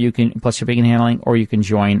 or you can, plus shipping and handling, or you can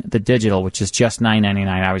join the digital, which is just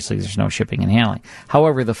 $9.99. Obviously, there's no shipping and handling.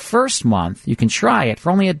 However, the first month, you can try it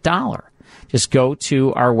for only $1. Just go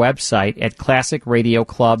to our website at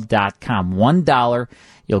classicradioclub.com. $1.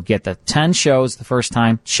 You'll get the 10 shows the first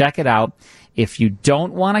time. Check it out. If you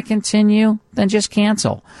don't want to continue, then just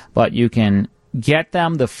cancel. But you can get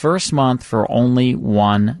them the first month for only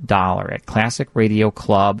 $1 at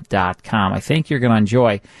classicradioclub.com. I think you're going to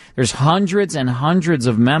enjoy. There's hundreds and hundreds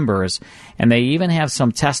of members, and they even have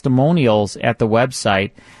some testimonials at the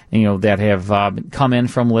website, that have come in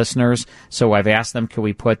from listeners. So I've asked them, can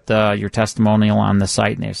we put your testimonial on the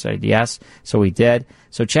site? And they said yes. So we did.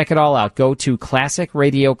 So check it all out. Go to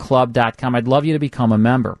classicradioclub.com. I'd love you to become a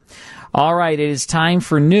member. All right, it is time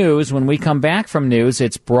for news. When we come back from news,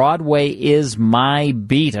 it's Broadway is My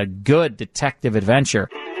Beat, a good detective adventure.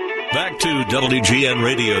 Back to WGN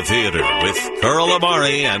Radio Theater with Earl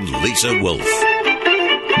Amari and Lisa Wolf.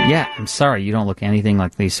 Yeah, I'm sorry, you don't look anything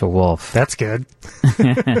like Lisa Wolf. That's good.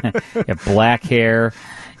 You have black hair,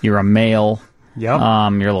 you're a male. Yep. You're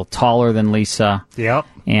a little taller than Lisa. Yep.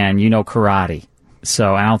 And you know karate.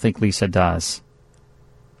 So I don't think Lisa does.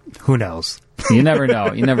 Who knows? You never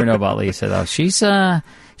know. You never know about Lisa, though. She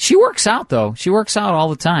works out, though. She works out all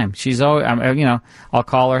the time. She's always, I'll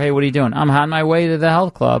call her, hey, what are you doing? I'm on my way to the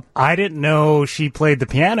health club. I didn't know she played the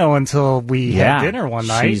piano until we had dinner one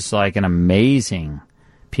night. She's like an amazing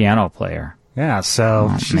piano player. Yeah,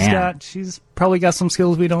 so she's probably got some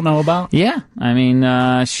skills we don't know about. Yeah, I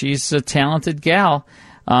mean, she's a talented gal.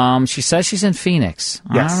 She says she's in Phoenix.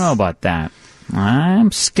 Yes. I don't know about that.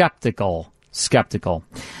 I'm skeptical.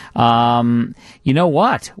 You know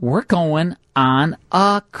what? We're going on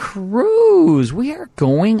a cruise. We are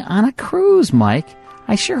going on a cruise, Mike.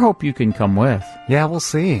 I sure hope you can come with. Yeah, we'll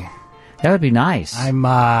see. That would be nice. I'm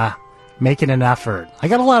making an effort. I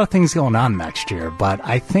got a lot of things going on next year, but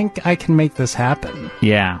I think I can make this happen.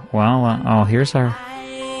 Yeah, well, here's our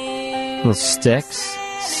little sticks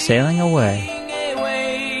sailing away.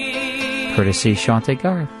 Courtesy Shante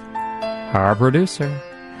Garth, our producer.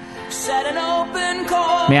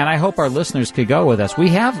 Man, I hope our listeners could go with us. We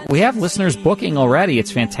have listeners booking already.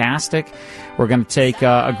 It's fantastic. We're going to take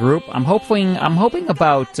a group. I'm hoping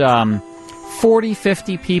about 40,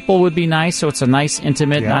 50 people would be nice. So it's a nice,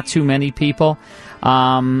 intimate, not too many people.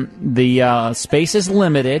 The space is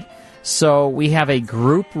limited. So we have a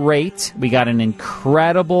group rate. We got an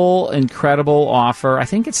incredible offer. I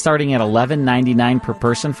think it's starting at $11.99 per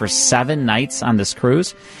person for 7 nights on this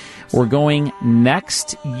cruise. We're going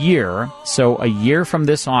next year, so a year from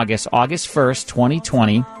this August 1st,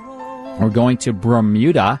 2020. We're going to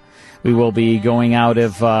Bermuda. We will be going out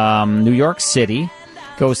of New York City,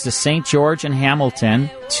 goes to St. George and Hamilton,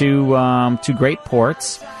 two great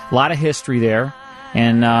ports. A lot of history there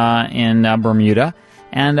in Bermuda.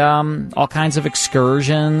 And all kinds of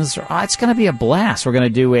excursions. It's going to be a blast. We're going to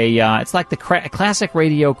do it's like the classic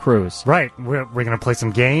radio cruise. Right. We're going to play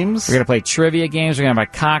some games. We're going to play trivia games. We're going to have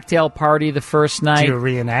a cocktail party the first night. Do a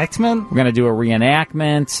reenactment. We're going to do a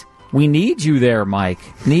reenactment. We need you there, Mike.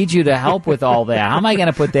 Need you to help with all that. How am I going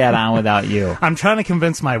to put that on without you? I'm trying to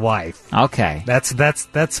convince my wife. Okay. That's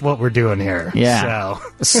what we're doing here. Yeah.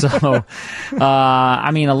 So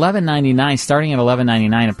I mean, $11.99, starting at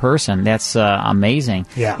 $11.99 a person. That's amazing.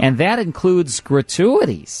 Yeah. And that includes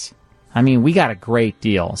gratuities. I mean, we got a great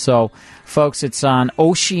deal. So, folks, it's on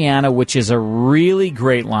Oceania, which is a really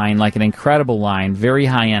great line, like an incredible line, very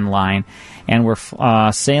high-end line. And we're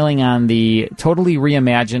sailing on the totally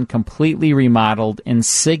reimagined, completely remodeled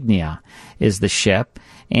Insignia is the ship.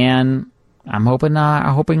 And I'm hoping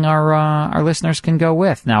our listeners can go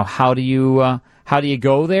with. Now, how do you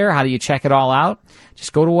go there? How do you check it all out?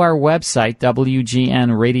 Just go to our website,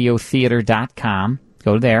 WGNradiotheater.com.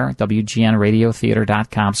 Go there,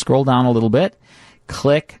 WGNRadioTheater.com. Scroll down a little bit.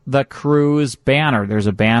 Click the cruise banner. There's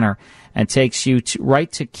a banner. And takes you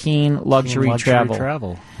right to Keen Luxury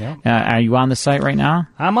Travel. Yep. Are you on the site right now?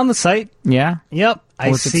 I'm on the site. Yeah? Yep.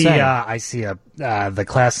 What's it say? I see the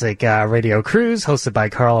classic radio cruise hosted by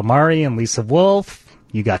Carl Amari and Lisa Wolf.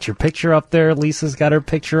 You got your picture up there. Lisa's got her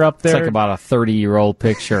picture up there. It's like about a 30-year-old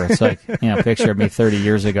picture. It's like a picture of me 30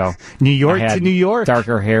 years ago. New York I had to New York.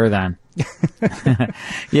 Darker hair then.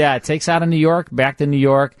 Yeah, it takes out of New York, back to New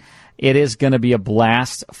York. It is going to be a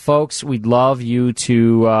blast. Folks, we'd love you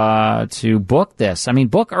to book this. I mean,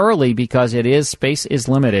 book early because space is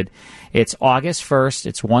limited. It's August 1st.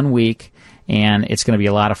 It's 1 week. And it's going to be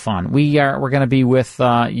a lot of fun. We're going to be with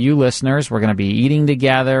you listeners. We're going to be eating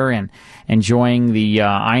together and enjoying the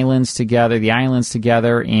islands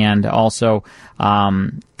together, and also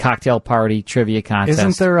cocktail party, trivia contest.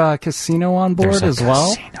 Isn't there a casino on board as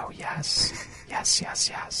well? Casino, yes.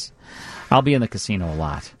 Yes. I'll be in the casino a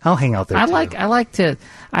lot. I'll hang out there. I'm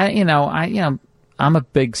a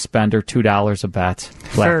big spender. $2 a bet.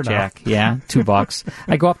 Blackjack. Yeah, $2.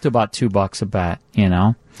 I go up to about $2 a bet.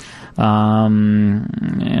 I might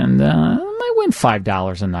win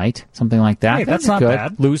 $5 a night, something like that. Hey, that's not good.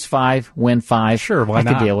 bad. Lose 5, win 5. Sure, why I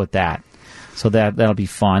not? could deal with that. So that'll be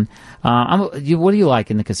fun. What do you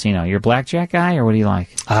like in the casino? You're a blackjack guy, or what do you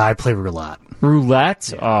like? I play roulette.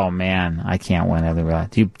 Roulette? Yeah. Oh man, I can't win every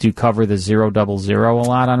roulette. Do you cover the 000 a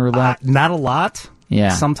lot on roulette? Not a lot. Yeah.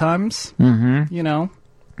 Sometimes.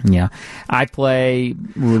 Mm-hmm. Yeah. I play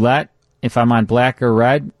roulette. If I'm on black or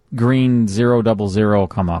red, green 000 will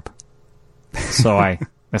come up. So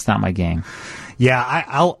that's not my game. Yeah,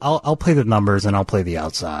 I'll play the numbers and I'll play the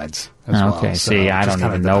outsides as well. Okay, So see, I don't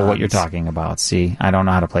even know what you're talking about. See, I don't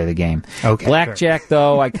know how to play the game. Okay, blackjack,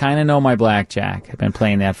 though, I kind of know my blackjack. I've been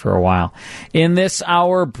playing that for a while. In this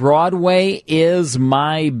hour, Broadway is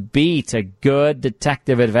my beat, a good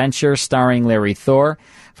detective adventure starring Larry Thor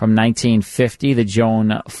from 1950, the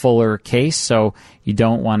Joan Fuller case. So you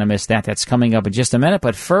don't want to miss that. That's coming up in just a minute.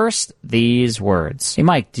 But first, these words. Hey,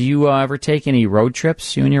 Mike, do you ever take any road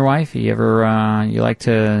trips, you and your wife? You ever, you like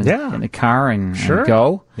to get in the car and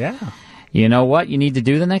go? Yeah. You know what you need to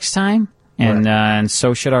do the next time? And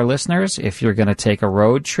so should our listeners. If you're going to take a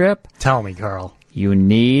road trip. Tell me, Carl. You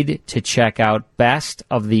need to check out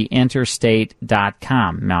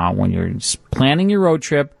bestoftheinterstate.com. Now, when you're planning your road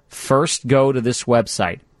trip, first go to this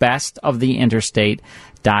website,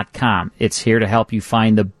 bestoftheinterstate.com. It's here to help you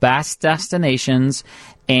find the best destinations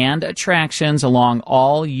and attractions along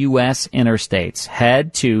all U.S. interstates.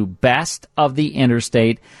 Head to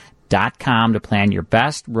bestoftheinterstate.com to plan your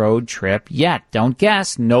best road trip yet. Don't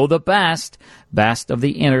guess. Know the best.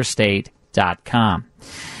 bestoftheinterstate.com.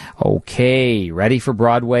 Okay, ready for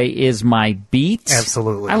Broadway is my beat?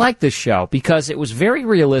 Absolutely. I like this show because it was very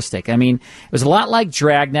realistic. I mean, it was a lot like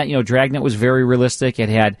Dragnet. You know, Dragnet was very realistic. It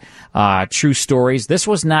had true stories. This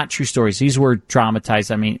was not true stories. These were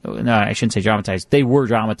dramatized. I mean, no, I shouldn't say dramatized. They were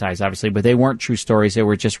dramatized, obviously, but they weren't true stories. They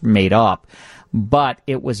were just made up. But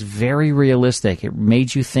it was very realistic. It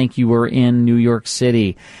made you think you were in New York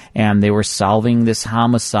City, and they were solving this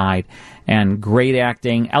homicide. And great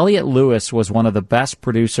acting. Elliot Lewis was one of the best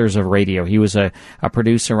producers of radio. He was a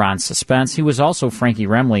producer on Suspense. He was also Frankie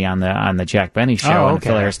Remley on the Jack Benny Show and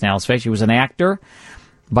Phil Harris and Alice Fish. He was an actor,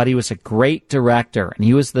 but he was a great director, and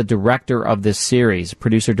he was the director of this series,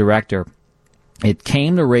 producer-director. It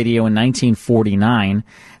came to radio in 1949,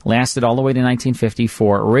 lasted all the way to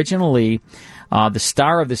 1954. Originally, the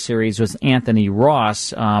star of the series was Anthony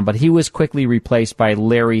Ross, but he was quickly replaced by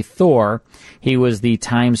Larry Thor. He was the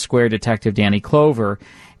Times Square detective Danny Clover,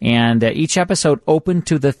 and each episode opened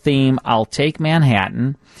to the theme, I'll Take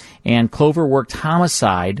Manhattan, and Clover worked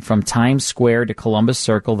homicide from Times Square to Columbus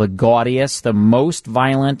Circle, the gaudiest, the most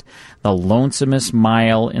violent, the lonesomest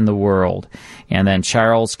mile in the world. And then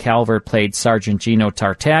Charles Calvert played Sergeant Gino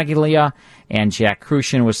Tartaglia, and Jack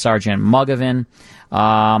Crucian was Sergeant Mugavin.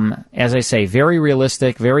 As I say, very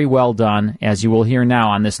realistic, very well done, as you will hear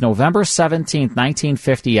now on this November 17th,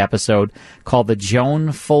 1950 episode called The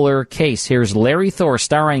Joan Fuller Case. Here's Larry Thor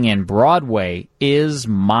starring in Broadway is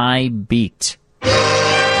My Beat.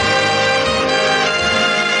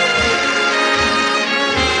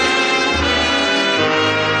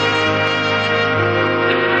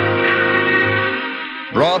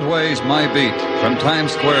 Broadway's My Beat, from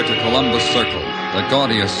Times Square to Columbus Circle, the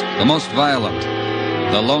gaudiest, the most violent,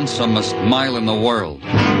 the lonesomest mile in the world.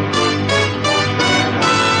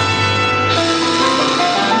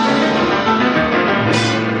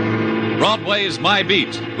 Broadway's My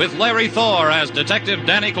Beat, with Larry Thor as Detective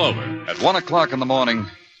Danny Clover. At 1 o'clock in the morning,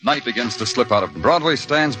 Night begins to slip out of Broadway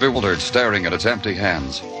stands bewildered, staring at its empty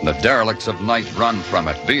hands. The derelicts of night run from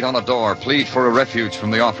it, beat on a door, plead for a refuge from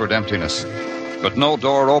the offered emptiness. But no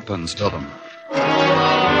door opens to them.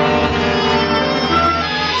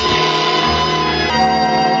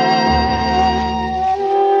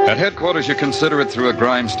 At headquarters, you consider it through a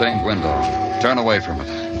grime-stained window. Turn away from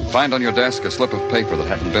it. Find on your desk a slip of paper that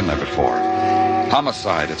hadn't been there before.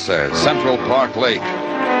 Homicide, it says. Central Park Lake.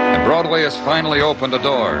 And Broadway has finally opened a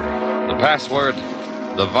door. The password,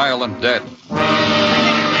 the violent dead.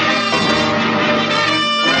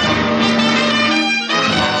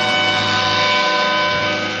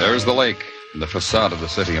 There's the lake, and the facade of the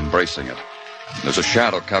city embracing it. There's a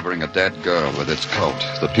shadow covering a dead girl with its coat,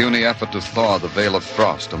 the puny effort to thaw the veil of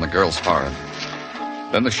frost on the girl's forehead.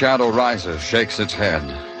 Then the shadow rises, shakes its head,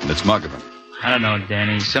 and it's Muggavan. I don't know,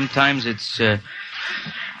 Danny. Sometimes it's,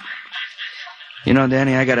 You know,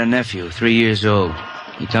 Danny, I got a nephew, 3 years old.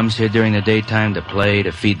 He comes here during the daytime to play,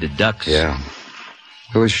 to feed the ducks. Yeah.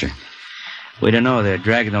 Who is she? We don't know. They're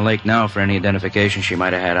dragging the lake now for any identification she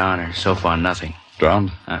might have had on her. So far, nothing.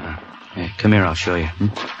 Drowned? Here, come here, I'll show you.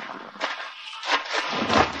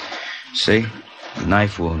 See? A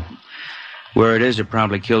knife wound. Where it is, it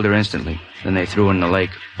probably killed her instantly. Then they threw her in the lake.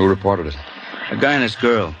 Who reported it? A guy and his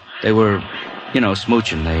girl. They were,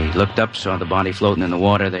 smooching. They looked up, saw the body floating in the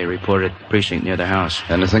water. They reported the precinct near the house.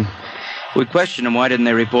 Anything? We questioned them. Why didn't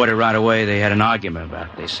they report it right away? They had an argument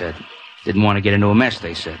about it, they said. Didn't want to get into a mess,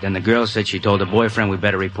 they said. Then the girl said she told her boyfriend we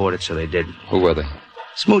better report it, so they did. Who were they?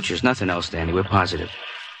 Smoochers, nothing else, Danny. We're positive.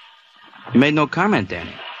 You made no comment,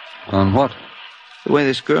 Danny. On what? The way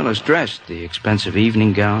this girl is dressed. The expensive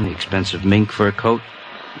evening gown, the expensive mink fur coat.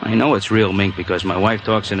 I know it's real mink because my wife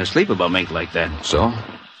talks in her sleep about mink like that. So?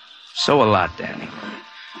 So a lot, Danny.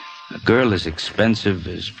 A girl as expensive,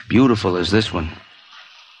 as beautiful as this one.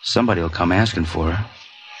 Somebody will come asking for her.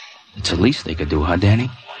 It's the least they could do, huh, Danny?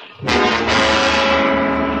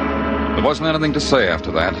 There wasn't anything to say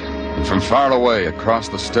after that. And from far away, across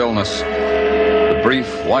the stillness, the brief,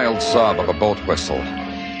 wild sob of a boat whistle.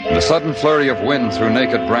 And the sudden flurry of wind through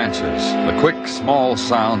naked branches. The quick, small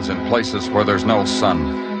sounds in places where there's no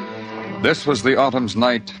sun. This was the autumn's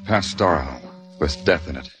night pastoral, with death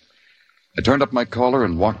in it. I turned up my collar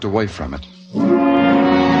and walked away from it.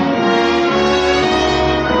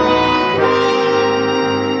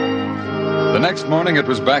 The next morning, it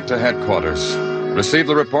was back to headquarters. Received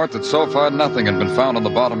the report that so far nothing had been found on the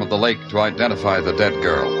bottom of the lake to identify the dead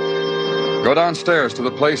girl. Go downstairs to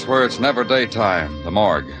the place where it's never daytime, the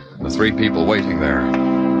morgue, the 3 people waiting there.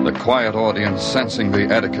 The quiet audience sensing the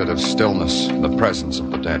etiquette of stillness in the presence of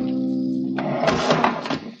the dead.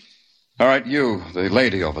 All right, you, the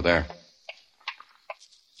lady over there.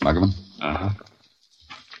 Muggavan? Uh-huh.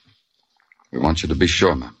 We want you to be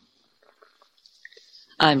sure, ma'am.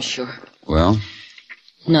 I'm sure. Well?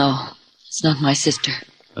 No, it's not my sister.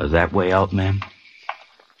 That way out, ma'am?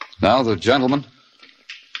 Now, the gentleman.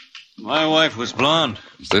 My wife was blonde.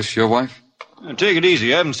 Is this your wife? Take it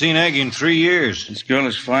easy. I haven't seen Aggie in 3 years. This girl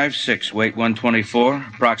is 5'6", weight 124,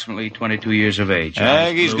 approximately 22 years of age.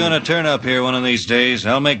 Aggie's gonna turn up here one of these days.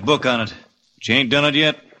 I'll make book on it. She ain't done it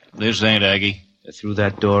yet. This ain't Aggie. Through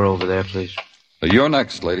that door over there, please. You're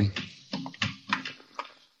next, lady.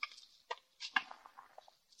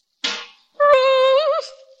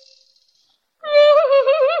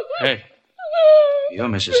 Hey, you're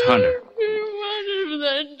Mrs. Hunter. What have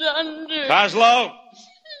they done to Coslow!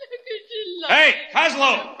 Hey,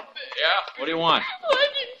 Coslow! Yeah? What do you want? Why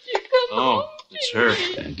didn't she come home? It's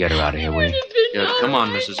her. Get her out of here, will you? Yeah, come on,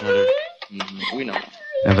 Mrs. Hunter. We know.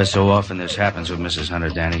 Ever so often this happens with Mrs. Hunter,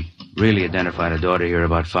 Danny. Really identified a daughter here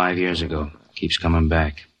about 5 years ago. Keeps coming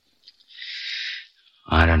back.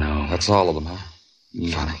 I don't know. That's all of them, huh?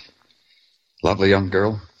 Funny. Lovely young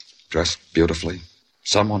girl, dressed beautifully.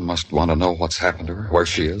 Someone must want to know what's happened to her, where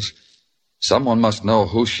she is. Someone must know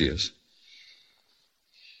who she is.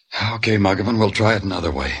 Okay, Muggavan, we'll try it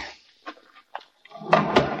another way.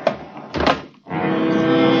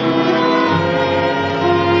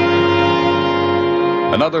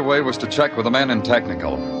 Another way was to check with the men in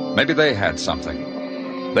technical. Maybe they had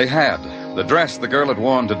something. They had. The dress the girl had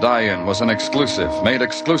worn to die in was an exclusive, made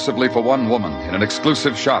exclusively for one woman in an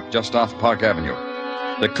exclusive shop just off Park Avenue.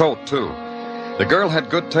 The coat, too. The girl had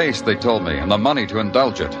good taste, they told me, and the money to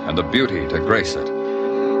indulge it, and the beauty to grace it.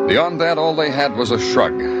 Beyond that, all they had was a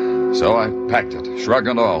shrug. So I packed it, shrug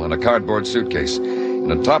and all, in a cardboard suitcase.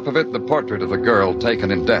 And on top of it, the portrait of the girl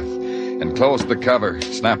taken in death. And closed the cover,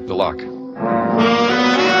 snapped the lock.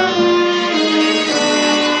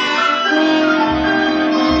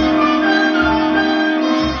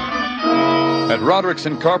 At At Roderick's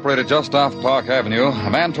Incorporated just off Park Avenue, a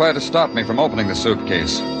man tried to stop me from opening the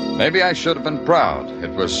suitcase. Maybe I should have been proud. It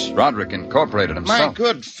was Roderick Incorporated My himself.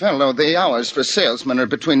 good fellow, the hours for salesmen are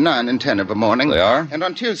between 9 and 10 of a morning. They are? And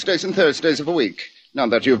on Tuesdays and Thursdays of a week. Now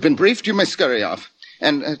that you've been briefed, you may scurry off.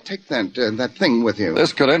 And take that thing with you.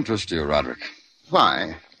 This could interest you, Roderick.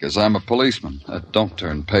 Why? Because I'm a policeman. Don't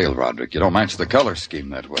turn pale, Roderick. You don't match the color scheme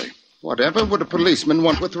that way. Whatever would a policeman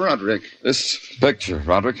want with Roderick? This picture,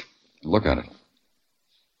 Roderick. Look at it.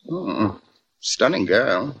 Oh, stunning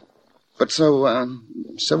girl. But so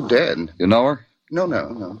dead. You know her?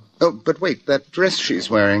 No. Oh, but wait, that dress she's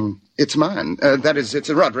wearing, it's mine. That is, it's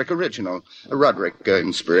a Roderick original. A Roderick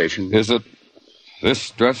inspiration. Is it this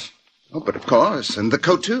dress? Oh, but of course, and the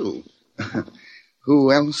coat, too.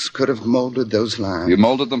 Who else could have molded those lines? You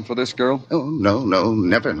molded them for this girl? Oh, no,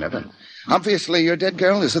 never. Obviously, your dead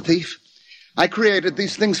girl is a thief. I created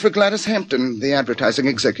these things for Gladys Hampton, the advertising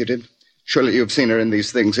executive. Surely you've seen her in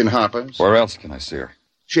these things in Harper's. Where else can I see her?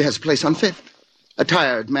 She has a place on Fifth. A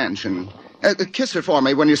tired mansion. Kiss her for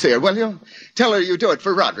me when you see her, will you? Tell her you do it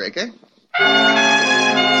for Roderick, eh?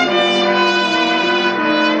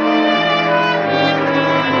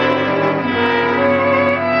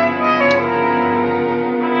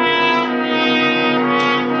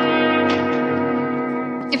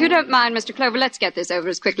 If you don't mind, Mr. Clover, let's get this over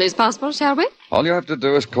as quickly as possible, shall we? All you have to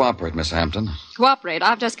do is cooperate, Miss Hampton. Cooperate?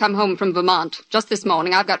 I've just come home from Vermont. Just this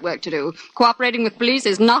morning. I've got work to do. Cooperating with police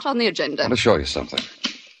is not on the agenda. I want to show you something.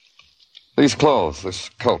 These clothes, this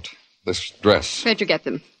coat, this dress. Where'd you get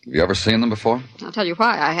them? Have you ever seen them before? I'll tell you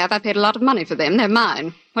why I have. I paid a lot of money for them. They're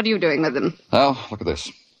mine. What are you doing with them? Well, look at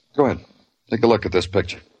this. Go ahead. Take a look at this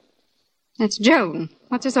picture. That's Joan.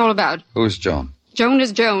 What's this all about? Who's Joan? Joan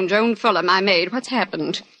is Joan. Joan Fuller, my maid. What's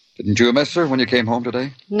happened? Didn't you miss her when you came home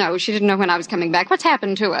today? No, she didn't know when I was coming back. What's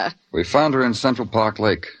happened to her? We found her in Central Park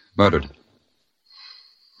Lake, murdered.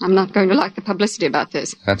 I'm not going to like the publicity about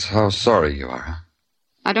this. That's how sorry you are, huh?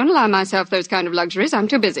 I don't allow myself those kind of luxuries. I'm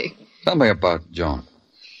too busy. Tell me about Joan.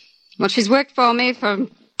 Well, she's worked for me for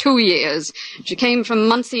 2 years. She came from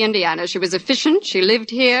Muncie, Indiana. She was efficient. She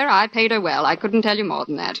lived here. I paid her well. I couldn't tell you more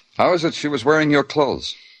than that. How is it she was wearing your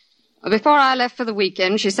clothes? Before I left for the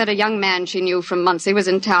weekend, she said a young man she knew from Muncie was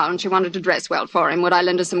in town. She wanted to dress well for him. Would I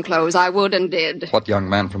lend her some clothes? I would and did. What young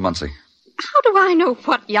man from Muncie? How do I know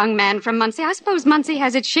what young man from Muncie? I suppose Muncie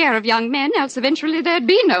has its share of young men, else eventually there'd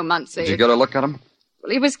be no Muncie. Did you get a look at him?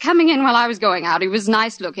 Well, he was coming in while I was going out. He was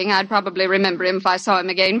nice looking. I'd probably remember him if I saw him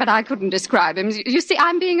again, but I couldn't describe him. You see,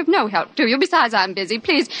 I'm being of no help to you. Besides, I'm busy.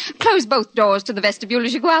 Please close both doors to the vestibule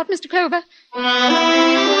as you go out, Mr. Clover.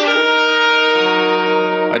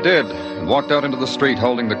 I did, and walked out into the street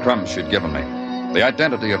holding the crumbs she'd given me. The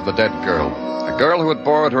identity of the dead girl. A girl who had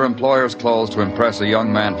borrowed her employer's clothes to impress a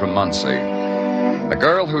young man from Muncie. A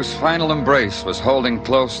girl whose final embrace was holding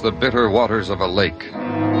close the bitter waters of a lake.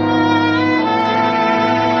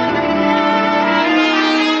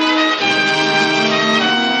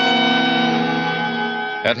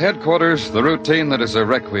 At headquarters, the routine that is a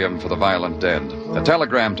requiem for the violent dead. A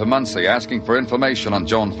telegram to Muncie asking for information on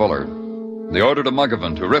Joan Fuller. The order to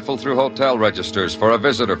Muggavan to riffle through hotel registers for a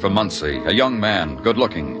visitor from Muncie, a young man,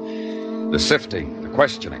 good-looking. The sifting, the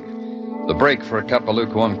questioning, the break for a cup of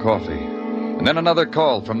lukewarm coffee. And then another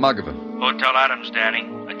call from Muggavan. Hotel Adams, Danny.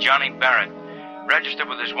 A Johnny Barrett. Registered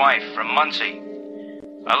with his wife from Muncie.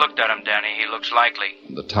 I looked at him, Danny. He looks likely.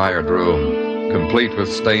 The tired room, complete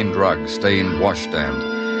with stained rug, stained washstand.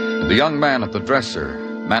 And the young man at the dresser,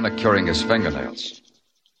 manicuring his fingernails.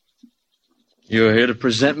 You're here to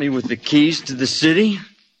present me with the keys to the city?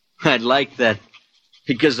 I'd like that,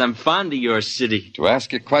 because I'm fond of your city. To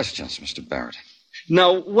ask you questions, Mr. Barrett.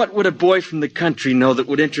 Now, what would a boy from the country know that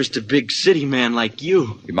would interest a big city man like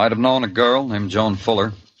you? He might have known a girl named Joan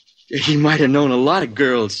Fuller. He might have known a lot of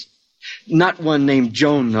girls. Not one named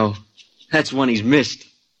Joan, though. That's one he's missed.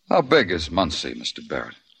 How big is Muncie, Mr.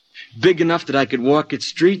 Barrett? Big enough that I could walk its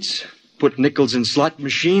streets, put nickels in slot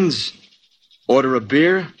machines, order a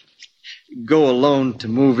beer, go alone to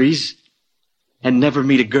movies, and never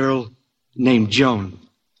meet a girl named Joan.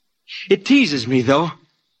 It teases me, though.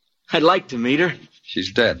 I'd like to meet her.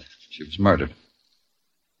 She's dead. She was murdered.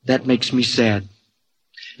 That makes me sad.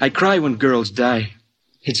 I cry when girls die.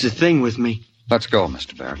 It's a thing with me. Let's go,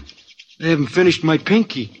 Mr. Barrett. I haven't finished my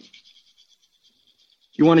pinky.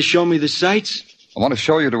 You want to show me the sights? I want to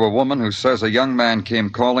show you to a woman who says a young man came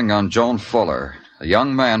calling on Joan Fuller, a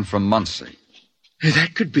young man from Muncie.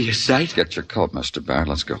 That could be a sight. Get your coat, Mr. Barrett.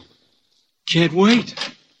 Let's go. Can't wait.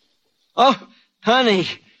 Oh,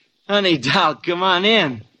 honey, doll, come on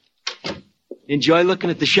in. Enjoy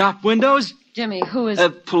looking at the shop windows? Jimmy, who is...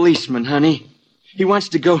 A policeman, honey. He wants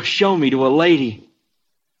to go show me to a lady.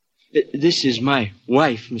 This is my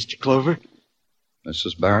wife, Mr. Clover.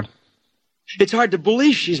 Mrs. Barrett? It's hard to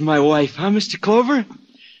believe she's my wife, huh, Mr. Clover?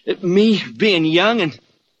 Me being young and,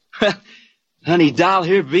 well, Honey Doll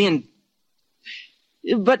here being...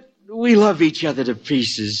 But we love each other to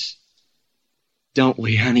pieces. Don't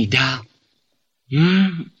we, Honey Doll?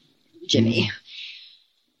 Jimmy,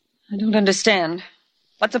 I don't understand.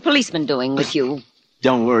 What's a policeman doing with you?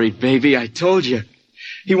 Don't worry, baby, I told you.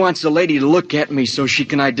 He wants a lady to look at me so she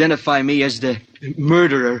can identify me as the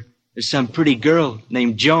murderer, as some pretty girl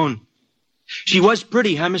named Joan. She was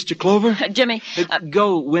pretty, huh, Mr. Clover? Jimmy...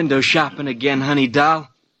 Go window shopping again, Honey Doll.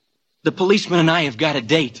 The policeman and I have got a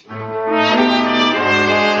date.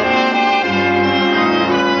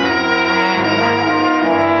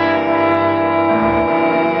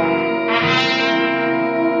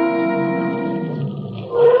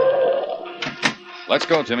 Let's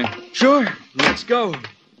go, Jimmy. Sure, let's go.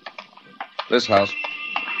 This house.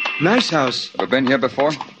 Nice house. Ever been here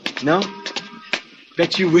before? No.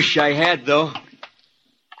 Bet you wish I had, though.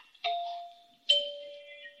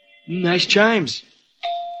 Nice chimes.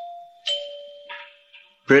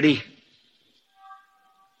 Pretty.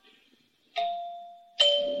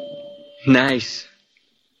 Nice.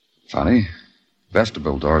 Funny.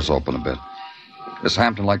 Vestibule door's open a bit. Miss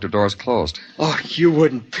Hampton liked her doors closed. Oh, you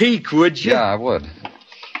wouldn't peek, would you? Yeah, I would.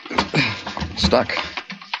 Stuck.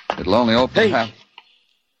 It'll only open half.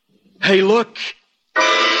 Hey, look.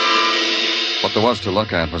 What there was to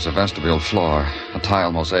look at was a vestibule floor, a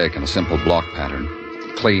tile mosaic in a simple block pattern.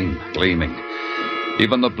 Clean, gleaming.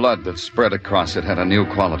 Even the blood that spread across it had a new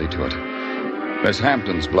quality to it. Miss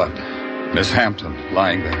Hampton's blood. Miss Hampton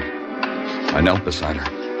lying there. I knelt beside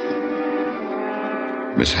her.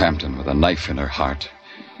 Miss Hampton with a knife in her heart.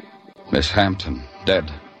 Miss Hampton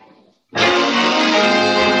dead.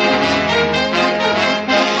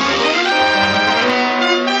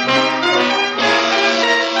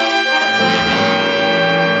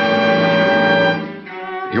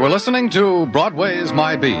 You are listening to Broadway's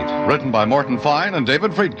My Beat, written by Morton Fine and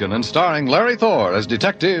David Friedkin and starring Larry Thor as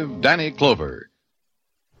Detective Danny Clover.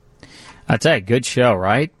 I'll tell you, good show,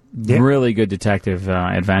 right? Yeah. Really good detective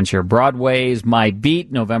adventure. Broadway's My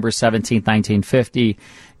Beat, November 17th, 1950.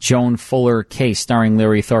 Joan Fuller case starring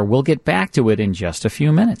Larry Thor. We'll get back to it in just a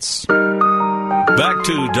few minutes. Back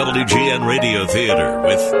to WGN Radio Theater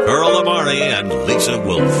with Earl Amari and Lisa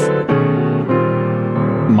Wolf.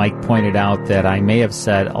 Mike pointed out that I may have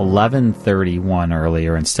said 11:31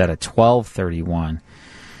 earlier instead of 12:31.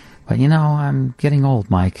 But, you know, I'm getting old,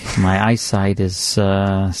 Mike. My eyesight is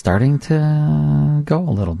starting to go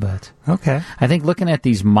a little bit. Okay. I think looking at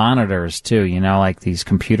these monitors, too, you know, like these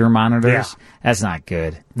computer monitors, that's not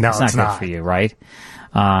good. No, it's not good for you, right?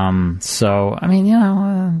 So, I mean, you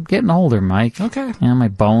know, getting older, Mike. Okay. You know, my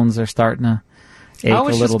bones are starting to ache a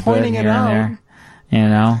little bit here and there. You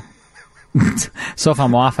know? So if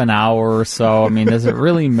I'm off an hour or so, I mean, does it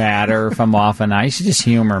really matter if I'm off an hour? You should just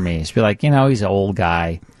humor me. Just be like, you know, he's an old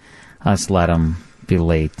guy. Let's let him be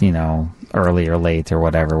late, you know, early or late or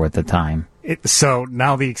whatever with the time. So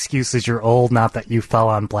now the excuse is you're old, not that you fell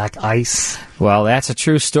on black ice? Well, that's a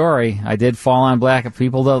true story. I did fall on black. If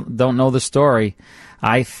people don't know the story,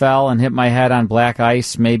 I fell and hit my head on black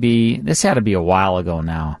ice maybe, this had to be a while ago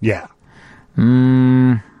now. Yeah.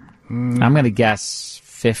 I'm going to guess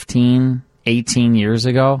 15, 18 years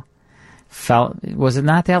ago. Was it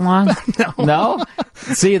not that long? No?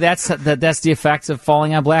 See, that's the effects of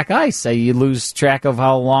falling on black ice. You lose track of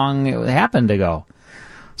how long it happened ago.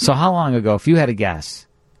 So how long ago, if you had a guess?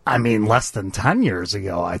 I mean, less than 10 years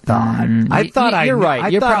ago, I thought. You're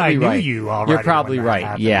right. You're probably right. You already. You're probably right.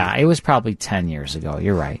 Happened. Yeah, it was probably 10 years ago.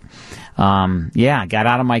 You're right. I got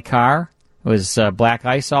out of my car. It was black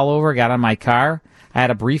ice all over. Got out of my car. I had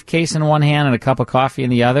a briefcase in one hand and a cup of coffee in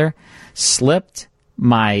the other. Slipped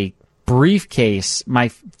my briefcase. My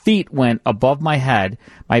feet went above my head.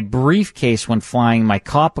 My briefcase went flying. My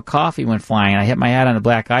cup of coffee went flying. I hit my head on the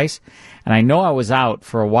black ice. And I know I was out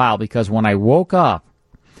for a while because when I woke up,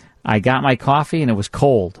 I got my coffee and it was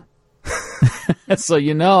cold. So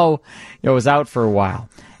you know it was out for a while.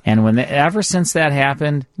 And ever since that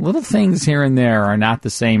happened, little things here and there are not the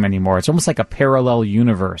same anymore. It's almost like a parallel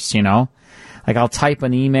universe, you know? Like I'll type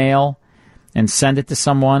an email and send it to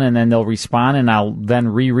someone, and then they'll respond, and I'll then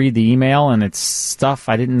reread the email, and it's stuff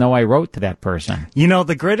I didn't know I wrote to that person. You know,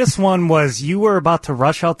 the greatest one was you were about to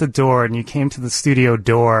rush out the door, and you came to the studio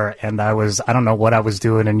door, and I don't know what I was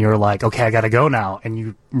doing, and you were like, okay, I got to go now. And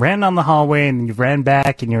you ran down the hallway, and you ran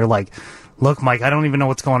back, and you're like, look, Mike, I don't even know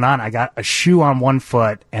what's going on. I got a shoe on one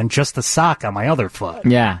foot and just a sock on my other foot.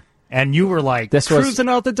 Yeah. And you were like This cruising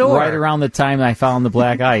was out the door. right around the time I found the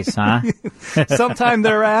black ice, huh? Sometime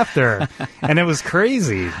thereafter. And it was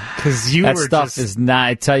crazy because you That were stuff just... is not,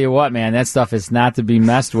 I tell you what, man, that stuff is not to be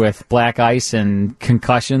messed with. Black ice and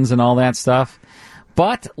concussions and all that stuff.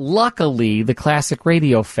 But luckily, the classic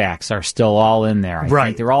radio facts are still all in there. I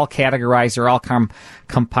think they're all categorized. They're all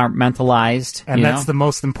compartmentalized. And that's the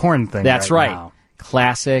most important thing. That's right. Now.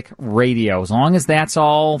 Classic radio. As long as that's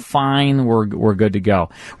all fine, we're good to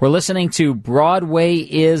go. We're listening to Broadway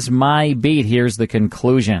Is My Beat. Here's the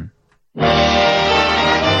conclusion.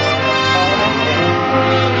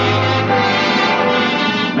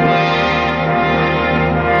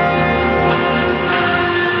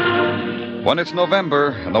 When it's November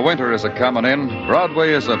and the winter is a-comin' in,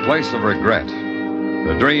 Broadway is a place of regret.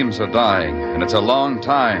 The dreams are dying, and it's a long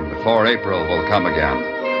time before April will come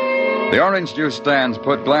again. The orange juice stands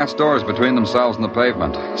put glass doors between themselves and the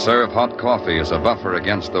pavement, serve hot coffee as a buffer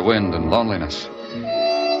against the wind and loneliness.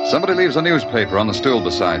 Somebody leaves a newspaper on the stool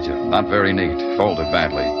beside you, not very neat, folded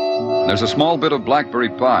badly. There's a small bit of blackberry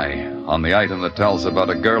pie on the item that tells about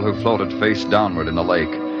a girl who floated face downward in the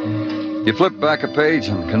lake. You flip back a page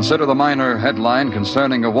and consider the minor headline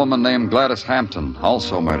concerning a woman named Gladys Hampton,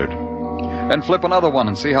 also murdered. Then flip another one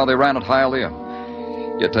and see how they ran at Hialeah.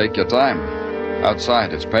 You take your time.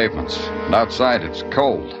 Outside, it's pavements, and outside, it's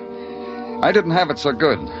cold. I didn't have it so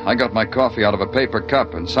good. I got my coffee out of a paper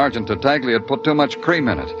cup, and Sergeant Tartaglia had put too much cream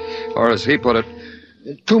in it. Or as he put it...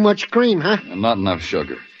 Too much cream, huh? And not enough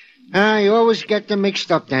sugar. You always get them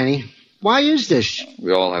mixed up, Danny. Why is this?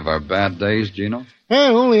 We all have our bad days, Gino.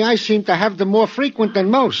 Only I seem to have them more frequent than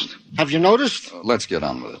most. Have you noticed? Let's get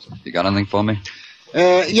on with it. You got anything for me?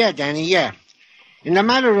 Yeah, Danny, yeah. In the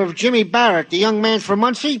matter of Jimmy Barrett, the young man from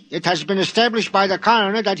Muncie, it has been established by the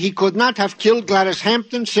coroner that he could not have killed Gladys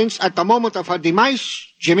Hampton since, at the moment of her demise,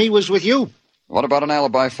 Jimmy was with you. What about an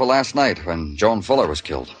alibi for last night when Joan Fuller was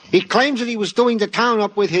killed? He claims that he was doing the town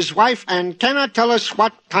up with his wife and cannot tell us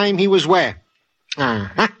what time he was where.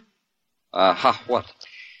 What?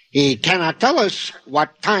 He cannot tell us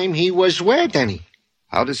what time he was where, Danny.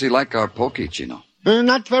 How does he like our pokey, Gino?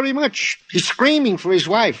 Not very much. He's screaming for his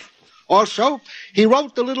wife. Also, he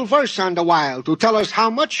wrote the little verse on the wire to tell us how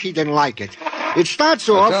much he didn't like it. It starts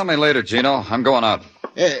off... Tell me later, Gino. I'm going out.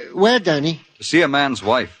 Where, Danny? To see a man's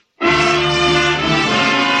wife.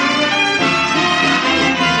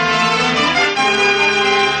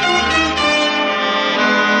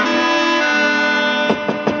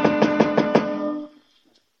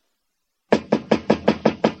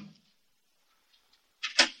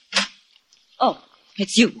 Oh,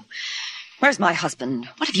 it's you. Where's my husband?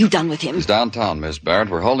 What have you done with him? He's downtown, Miss Barrett.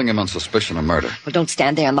 We're holding him on suspicion of murder. Well, don't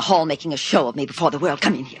stand there in the hall making a show of me before the world.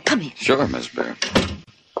 Come in here. Come in. Sure, Miss Barrett.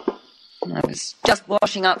 I was just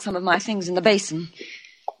washing out some of my things in the basin.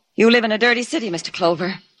 You live in a dirty city, Mr.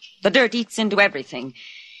 Clover. The dirt eats into everything.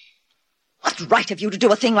 What right have you to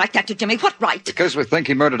do a thing like that to Jimmy? What right? Because we think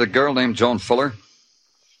he murdered a girl named Joan Fuller.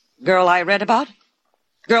 Girl I read about?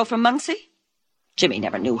 Girl from Muncie? Jimmy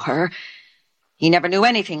never knew her. He never knew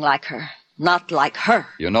anything like her. Not like her.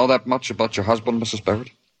 You know that much about your husband, Mrs. Barrett?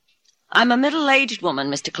 I'm a middle-aged woman,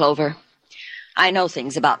 Mr. Clover. I know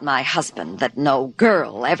things about my husband that no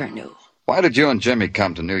girl ever knew. Why did you and Jimmy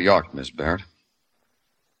come to New York, Miss Barrett?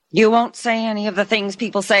 You won't say any of the things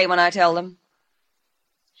people say when I tell them.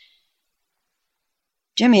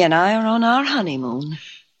 Jimmy and I are on our honeymoon.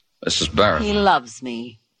 Mrs. Barrett. He loves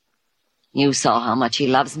me. You saw how much he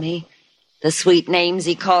loves me. The sweet names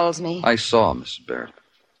he calls me. I saw, Mrs. Barrett.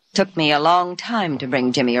 Took me a long time to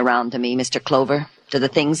bring Jimmy around to me, Mr. Clover, to the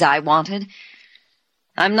things I wanted.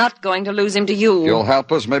 I'm not going to lose him to you. If you'll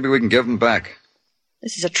help us, maybe we can give him back.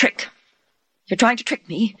 This is a trick. You're trying to trick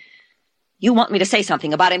me. You want me to say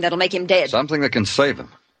something about him that'll make him dead. Something that can save him.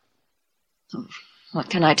 What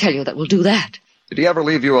can I tell you that will do that? Did he ever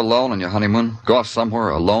leave you alone on your honeymoon? Go off somewhere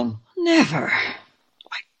alone? Never.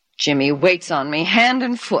 Why, Jimmy waits on me hand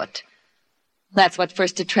and foot. That's what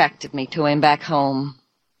first attracted me to him back home.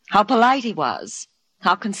 How polite he was.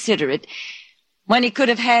 How considerate. When he could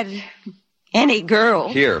have had any girl.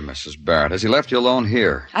 Here, Mrs. Barrett. Has he left you alone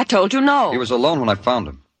here? I told you no. He was alone when I found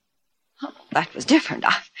him. Oh, that was different.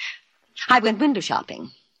 I went window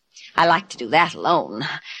shopping. I like to do that alone.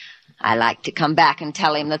 I like to come back and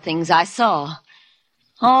tell him the things I saw.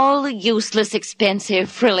 All the useless,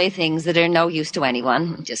 expensive, frilly things that are no use to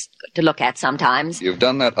anyone. Just good to look at sometimes. You've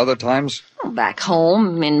done that other times? Back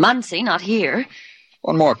home, in Muncie, not here.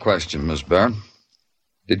 One more question, Miss Barrett.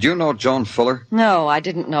 Did you know Joan Fuller? No, I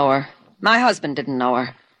didn't know her. My husband didn't know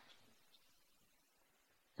her.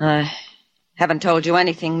 I haven't told you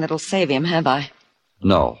anything that'll save him, have I?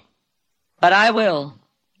 No. But I will.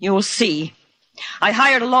 You'll see. I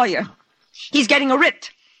hired a lawyer. He's getting a writ.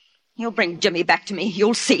 He'll bring Jimmy back to me.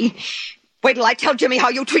 You'll see. Wait till I tell Jimmy how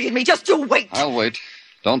you treated me. Just you wait. I'll wait.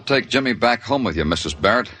 Don't take Jimmy back home with you, Mrs.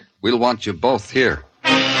 Barrett. We'll want you both here.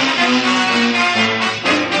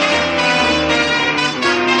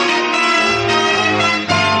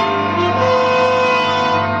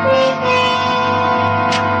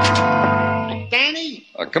 Danny?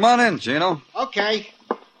 Come on in, Gino. Okay.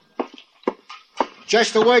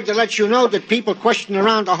 Just a word to let you know that people questioning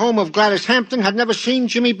around the home of Gladys Hampton had never seen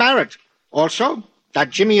Jimmy Barrett. Also, that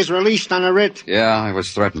Jimmy is released on a writ. Yeah, I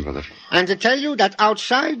was threatened with it. And to tell you that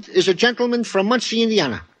outside is a gentleman from Muncie,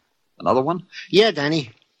 Indiana. Another one? Yeah,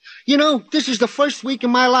 Danny. You know, this is the first week in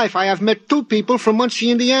my life I have met two people from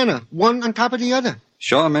Muncie, Indiana, one on top of the other.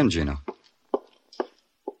 Show him in, Gino.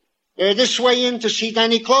 This way in to see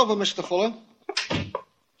Danny Clover, Mr. Fuller.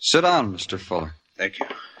 Sit down, Mr. Fuller. Thank you.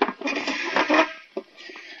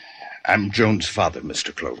 I'm Joan's father,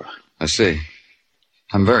 Mr. Clover. I see.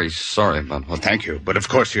 I'm very sorry about what... Thank you, but of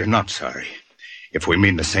course you're not sorry. If we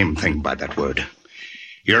mean the same thing by that word.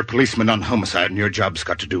 You're a policeman on homicide, and your job's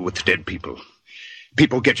got to do with dead people.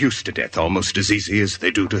 People get used to death almost as easy as they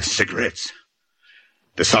do to cigarettes.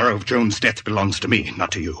 The sorrow of Joan's death belongs to me,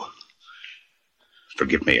 not to you.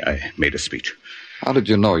 Forgive me, I made a speech. How did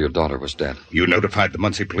you know your daughter was dead? You notified the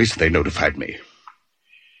Muncie police, they notified me.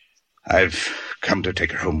 I've come to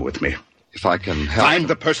take her home with me. If I can help... Find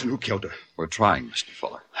the person who killed her. We're trying, Mr.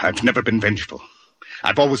 Fuller. I've never been vengeful.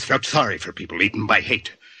 I've always felt sorry for people eaten by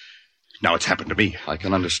hate. Now it's happened to me. I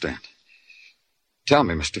can understand. Tell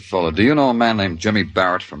me, Mr. Fuller, do you know a man named Jimmy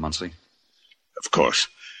Barrett from Muncie? Of course.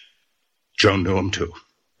 Joan knew him, too.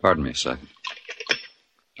 Pardon me a second.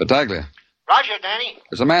 Battaglia. Roger, Danny.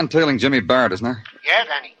 There's a man tailing Jimmy Barrett, isn't there? Yeah,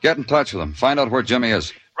 Danny. Get in touch with him. Find out where Jimmy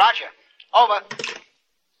is. Roger. Over.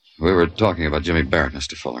 We were talking about Jimmy Barrett,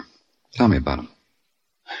 Mr. Fuller. Tell me about him.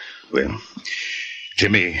 Well,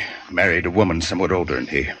 Jimmy married a woman somewhat older than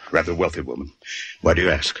he, rather wealthy woman. Why do you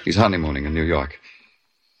ask? He's honeymooning in New York.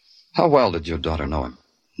 How well did your daughter know him?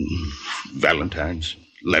 Valentines,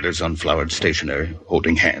 letters on flowered stationery,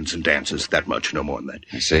 holding hands and dances, that much, no more than that.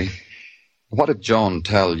 I see. What did Joan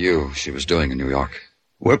tell you she was doing in New York?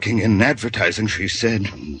 Working in advertising, she said.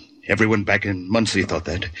 Everyone back in Muncie thought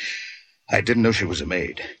that. I didn't know she was a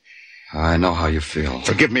maid. I know how you feel.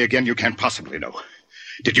 Forgive me again, you can't possibly know.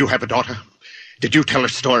 Did you have a daughter? Did you tell her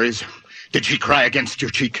stories? Did she cry against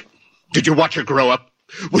your cheek? Did you watch her grow up?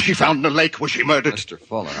 Was she found in a lake? Was she murdered? Mr.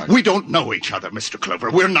 Fuller, We don't know each other, Mr.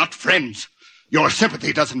 Clover. We're not friends. Your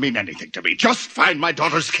sympathy doesn't mean anything to me. Just find my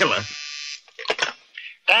daughter's killer.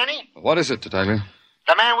 Danny? What is it, Tattaglia?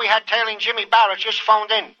 The man we had tailing Jimmy Barrett just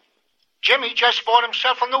phoned in. Jimmy just bought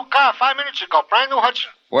himself a new car 5 minutes ago. Brand new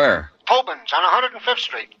Hudson. Where? Tobin's on 105th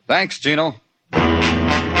Street. Thanks, Gino.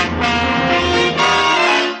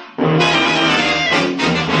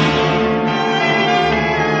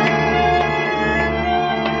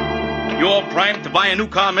 You're primed to buy a new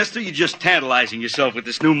car, mister? You're just tantalizing yourself with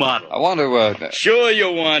this new model. I want to, Sure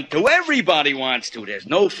you want to. Everybody wants to. There's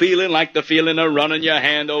no feeling like the feeling of running your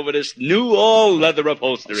hand over this new all-leather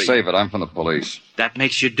upholstery. Save it. I'm from the police. That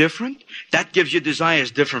makes you different? That gives you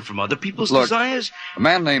desires different from other people's Look, desires? A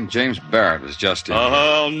man named James Barrett was just in.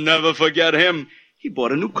 I'll never forget him. He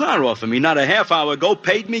bought a new car off of me not a half hour ago,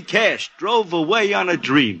 paid me cash, drove away on a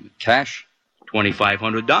dream. Cash?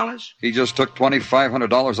 $2,500. He just took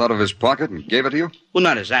 $2,500 out of his pocket and gave it to you? Well,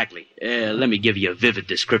 not exactly. Let me give you a vivid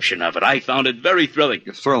description of it. I found it very thrilling.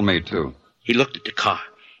 You thrill me, too. He looked at the car,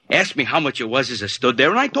 asked me how much it was as I stood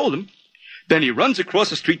there, and I told him. Then he runs across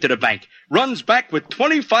the street to the bank, runs back with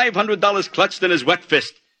 $2,500 clutched in his wet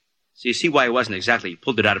fist. So you see why it wasn't exactly he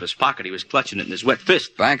pulled it out of his pocket. He was clutching it in his wet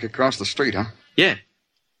fist. Bank across the street, huh? Yeah.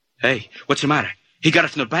 Hey, what's the matter? He got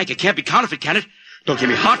it from the bank. It can't be counterfeit, can it? Don't give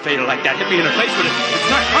me heart failure like that. Hit me in the face with it. It's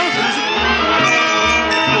not counterfeit, is it?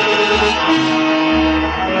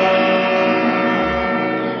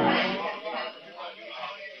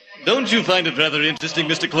 Don't you find it rather interesting,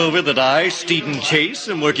 Mr. Clover, that I, Stephen Chase,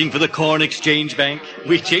 am working for the Corn Exchange Bank?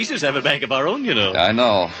 We Chasers have a bank of our own, you know. I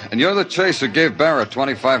know. And you're the Chase who gave Barrett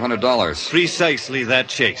 $2,500. Precisely that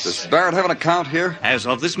Chase. Does Barrett have an account here? As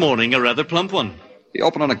of this morning, a rather plump one. He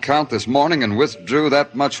opened an account this morning and withdrew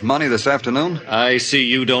that much money this afternoon? I see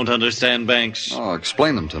you don't understand banks. Oh,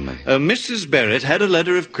 explain them to me. Mrs. Barrett had a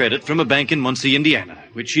letter of credit from a bank in Muncie, Indiana,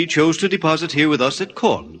 which she chose to deposit here with us at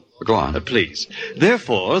Corn. Go on. Please.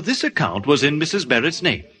 Therefore, this account was in Mrs. Barrett's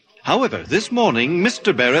name. However, this morning,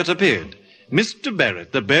 Mr. Barrett appeared. Mr.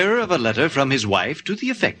 Barrett, the bearer of a letter from his wife to the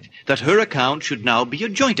effect that her account should now be a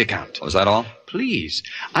joint account. Was that all? Please.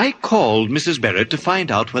 I called Mrs. Barrett to find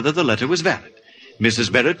out whether the letter was valid.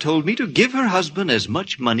 Mrs. Barrett told me to give her husband as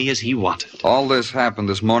much money as he wanted. All this happened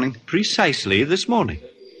this morning? Precisely this morning.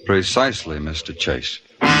 Precisely, Mr. Chase.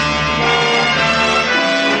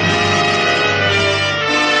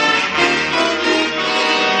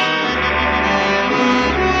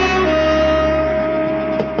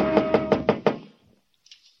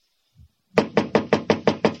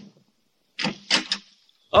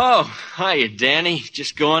 Oh, hiya, Danny.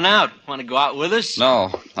 Just going out. Want to go out with us?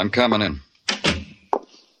 No, I'm coming in.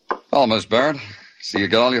 Oh, Miss Barrett. See, you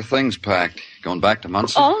got all your things packed. Going back to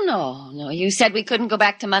Muncie? Oh, no. You said we couldn't go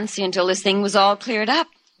back to Muncie until this thing was all cleared up.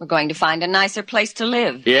 We're going to find a nicer place to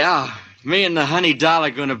live. Yeah, me and the Honey Doll are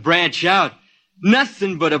going to branch out.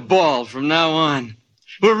 Nothing but a ball from now on.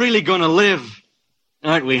 We're really going to live.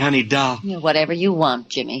 Aren't we, Honey Doll? Whatever you want,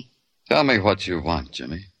 Jimmy. Tell me what you want,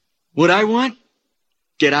 Jimmy. What I want?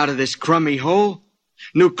 Get out of this crummy hole.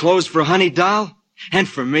 New clothes for Honey Doll. And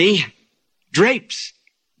for me. Drapes.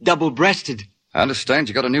 Double-breasted. I understand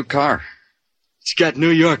you got a new car. It's got New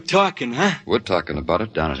York talking, huh? We're talking about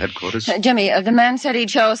it down at headquarters. Jimmy, the man said he'd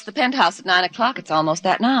show us the penthouse at 9 o'clock. It's almost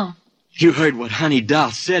that now. You heard what Honey Doll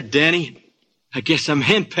said, Danny. I guess I'm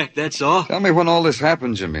henpecked, that's all. Tell me when all this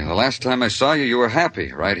happened, Jimmy. The last time I saw you, you were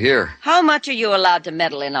happy, right here. How much are you allowed to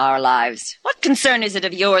meddle in our lives? What concern is it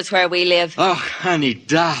of yours where we live? Oh, Honey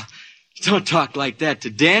Doll, don't talk like that to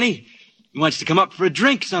Danny. He wants to come up for a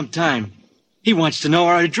drink sometime. He wants to know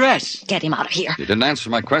our address. Get him out of here. You didn't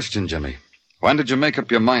answer my question, Jimmy. When did you make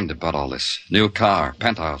up your mind about all this? New car,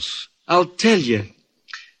 penthouse. I'll tell you.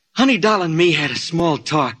 Honey Doll and me had a small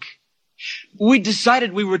talk. We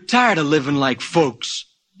decided we were tired of living like folks,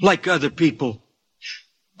 like other people.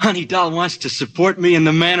 Honey Doll wants to support me in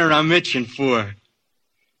the manner I'm itching for.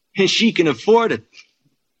 And she can afford it.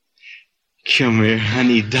 Come here,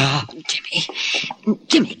 Honey Doll.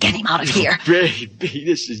 Jimmy, get him out of here. Baby,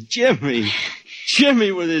 this is Jimmy.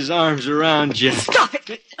 Jimmy with his arms around you. Stop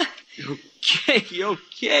it.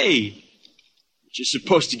 Okay. But you're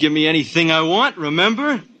supposed to give me anything I want,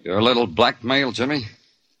 remember? You're a little blackmail, Jimmy.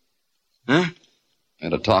 Huh? I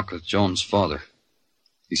had a talk with Joan's father.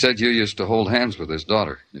 He said you used to hold hands with his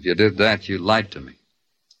daughter. If you did that, you lied to me.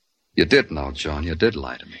 You did know, John. You did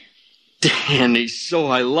lie to me. Danny, so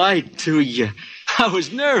I lied to you. I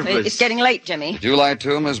was nervous. It's getting late, Jimmy. Did you lie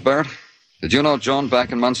to him, Miss Barrett? Did you know Joan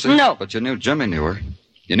back in Muncie? No. But you knew Jimmy knew her.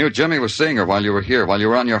 You knew Jimmy was seeing her while you were here, while you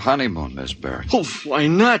were on your honeymoon, Miss Barrett. Oh, why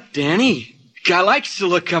not, Danny? Guy likes to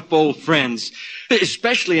look up old friends.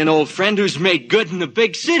 Especially an old friend who's made good in the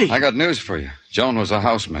big city. I got news for you. Joan was a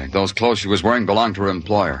housemaid. Those clothes she was wearing belonged to her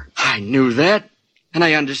employer. I knew that, and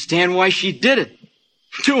I understand why she did it.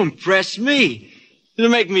 To impress me. To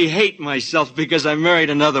make me hate myself because I married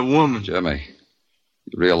another woman. Jimmy,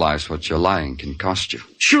 you realize what your lying can cost you.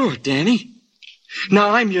 Sure, Danny. Now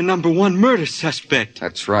I'm your number one murder suspect.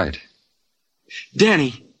 That's right.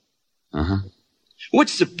 Danny. Uh-huh.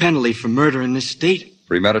 What's the penalty for murder in this state?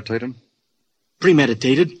 Premeditated?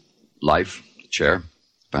 Premeditated. Life, chair.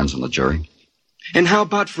 Depends on the jury. And how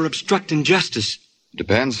about for obstructing justice?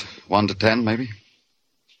 Depends. 1 to 10, maybe.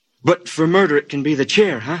 But for murder, it can be the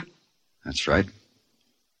chair, huh? That's right.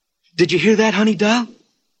 Did you hear that, Honey Doll?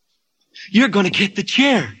 You're going to get the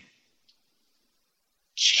chair.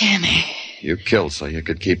 Jimmy. You killed so you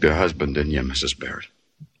could keep your husband, didn't you, Mrs. Barrett?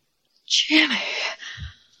 Jimmy.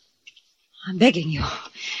 I'm begging you.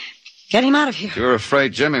 Get him out of here. You were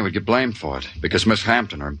afraid Jimmy would get blamed for it because Miss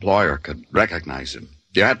Hampton, her employer, could recognize him.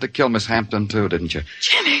 You had to kill Miss Hampton, too, didn't you?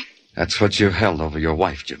 Jimmy. That's what you held over your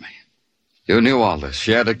wife, Jimmy. You knew all this.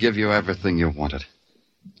 She had to give you everything you wanted.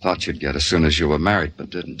 Thought you'd get as soon as you were married, but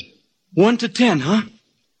didn't. 1 to 10, huh?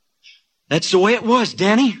 That's the way it was,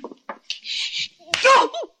 Danny. No!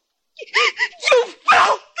 You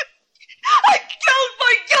fell! I killed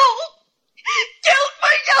my Joe! Killed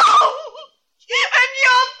my Joe! And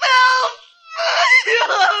you fell!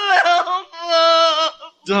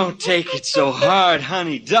 Don't take it so hard,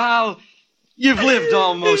 Honey Doll. You've lived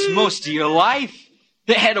almost most of your life.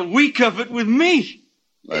 They had a week of it with me.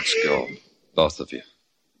 Let's go, both of you.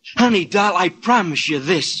 Honey Doll, I promise you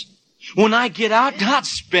this. When I get out, I'll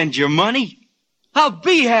spend your money. I'll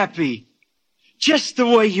be happy. Just the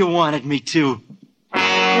way you wanted me to.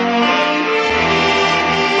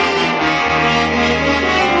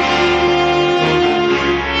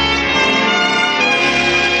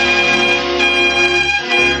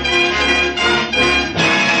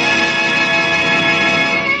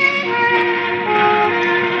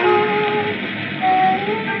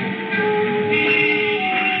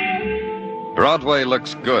 Broadway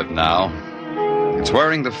looks good now. It's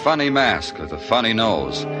wearing the funny mask with the funny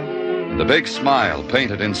nose and the big smile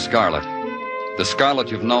painted in scarlet. The Scarlet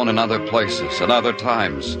you've known in other places, at other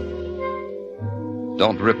times.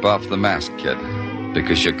 Don't rip off the mask, kid,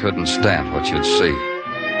 because you couldn't stand what you'd see.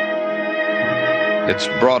 It's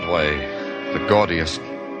Broadway, the gaudiest,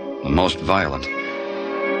 the most violent.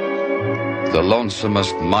 The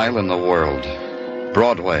lonesomest mile in the world.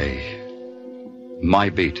 Broadway, my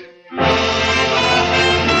beat.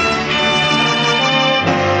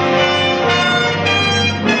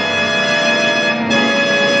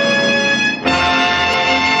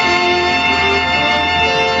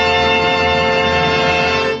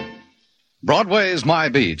 Broadway's My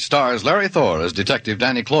Beat stars Larry Thor as Detective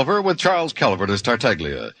Danny Clover with Charles Calvert as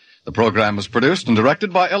Tartaglia. The program was produced and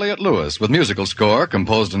directed by Elliott Lewis with musical score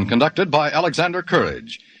composed and conducted by Alexander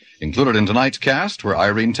Courage. Included in tonight's cast were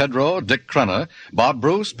Irene Tedrow, Dick Crenna, Bob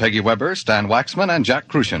Bruce, Peggy Weber, Stan Waxman, and Jack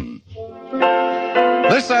Crucian.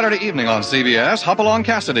 This Saturday evening on CBS, Hopalong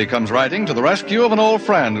Cassidy comes riding to the rescue of an old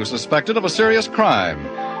friend who's suspected of a serious crime.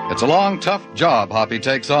 It's a long, tough job Hoppy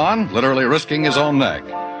takes on, literally risking his own neck.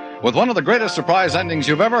 With one of the greatest surprise endings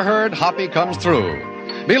you've ever heard, Hoppy comes through.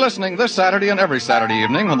 Be listening this Saturday and every Saturday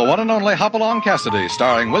evening when the one and only Hopalong Cassidy,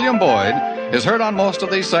 starring William Boyd, is heard on most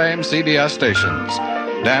of these same CBS stations.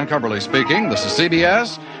 Dan Cumberly speaking. This is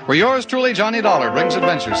CBS, where yours truly, Johnny Dollar, brings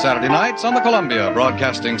adventures Saturday nights on the Columbia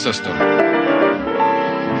Broadcasting System.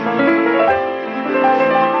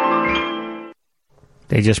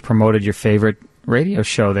 They just promoted your favorite radio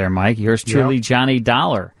show there, Mike. Yours truly, Johnny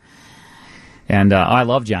Dollar. And I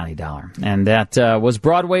love Johnny Dollar. And that was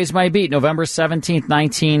Broadway's My Beat, November 17th,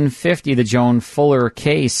 1950, the Joan Fuller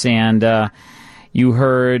case. And you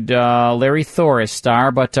heard Larry Thor as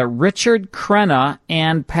star, but Richard Crenna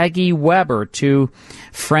and Peggy Weber, two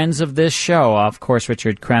friends of this show. Of course,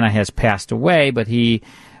 Richard Crenna has passed away, but we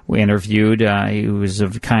interviewed. He was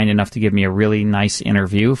kind enough to give me a really nice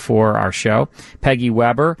interview for our show. Peggy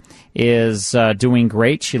Weber is doing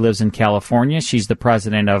great. She lives in California. She's the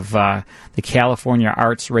president of the California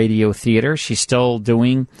Arts Radio Theater. She's still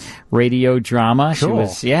doing radio drama. Cool.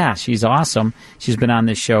 She's awesome. She's been on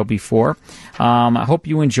this show before. I hope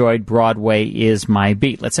you enjoyed Broadway is My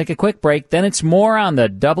Beat. Let's take a quick break. Then it's more on the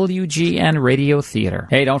WGN Radio Theater.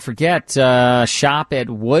 Hey, don't forget, shop at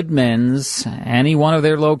Woodman's, any one of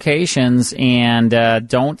their locations, and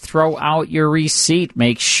don't throw out your receipt.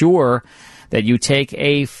 Make sure that you take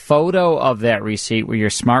a photo of that receipt with your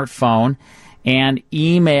smartphone and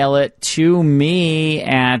email it to me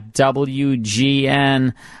at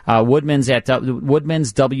WGN, Woodman's at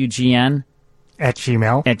Woodman's WGN at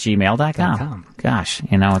gmail.com. Gosh,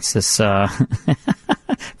 it's this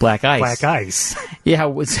black ice. Black ice.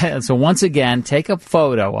 Yeah, so once again, take a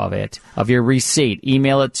photo of it, of your receipt,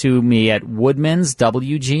 email it to me at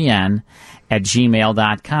Woodman'sWGN at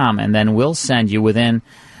gmail.com, and then we'll send you within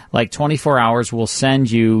 24 hours, we'll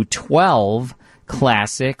send you 12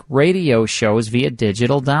 classic radio shows via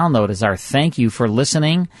digital download as our thank you for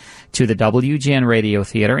listening to the WGN Radio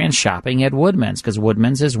Theater and shopping at Woodman's, because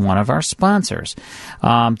Woodman's is one of our sponsors.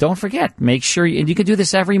 Don't forget, make sure, and you can do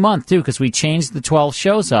this every month, too, because we changed the 12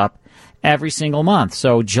 shows up every single month.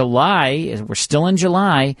 So July, we're still in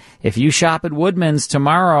July. If you shop at Woodman's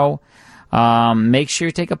tomorrow, make sure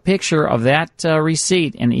you take a picture of that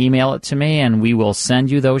receipt and email it to me, and we will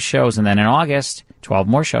send you those shows. And then in August, 12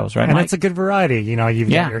 more shows, right, And Mike? it's a good variety. You've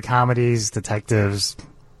got your comedies, detectives,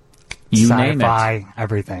 you sci-fi, name it.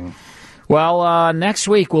 Everything. Well, next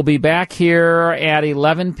week we'll be back here at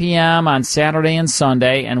 11 p.m. on Saturday and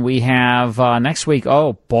Sunday, and we have next week,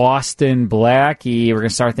 Boston Blackie. We're going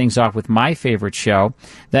to start things off with my favorite show,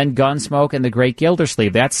 then Gunsmoke and The Great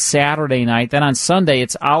Gildersleeve. That's Saturday night. Then on Sunday,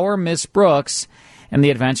 it's Our Miss Brooks and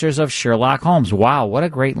The Adventures of Sherlock Holmes. Wow, what a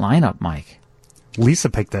great lineup, Mike. Lisa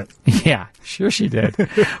picked it. Yeah, sure she did.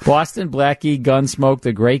 Boston Blackie, Gunsmoke,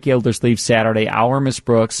 The Great Gildersleeve Saturday, Our Miss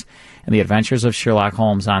Brooks, and The Adventures of Sherlock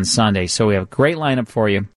Holmes on Sunday. So we have a great lineup for you.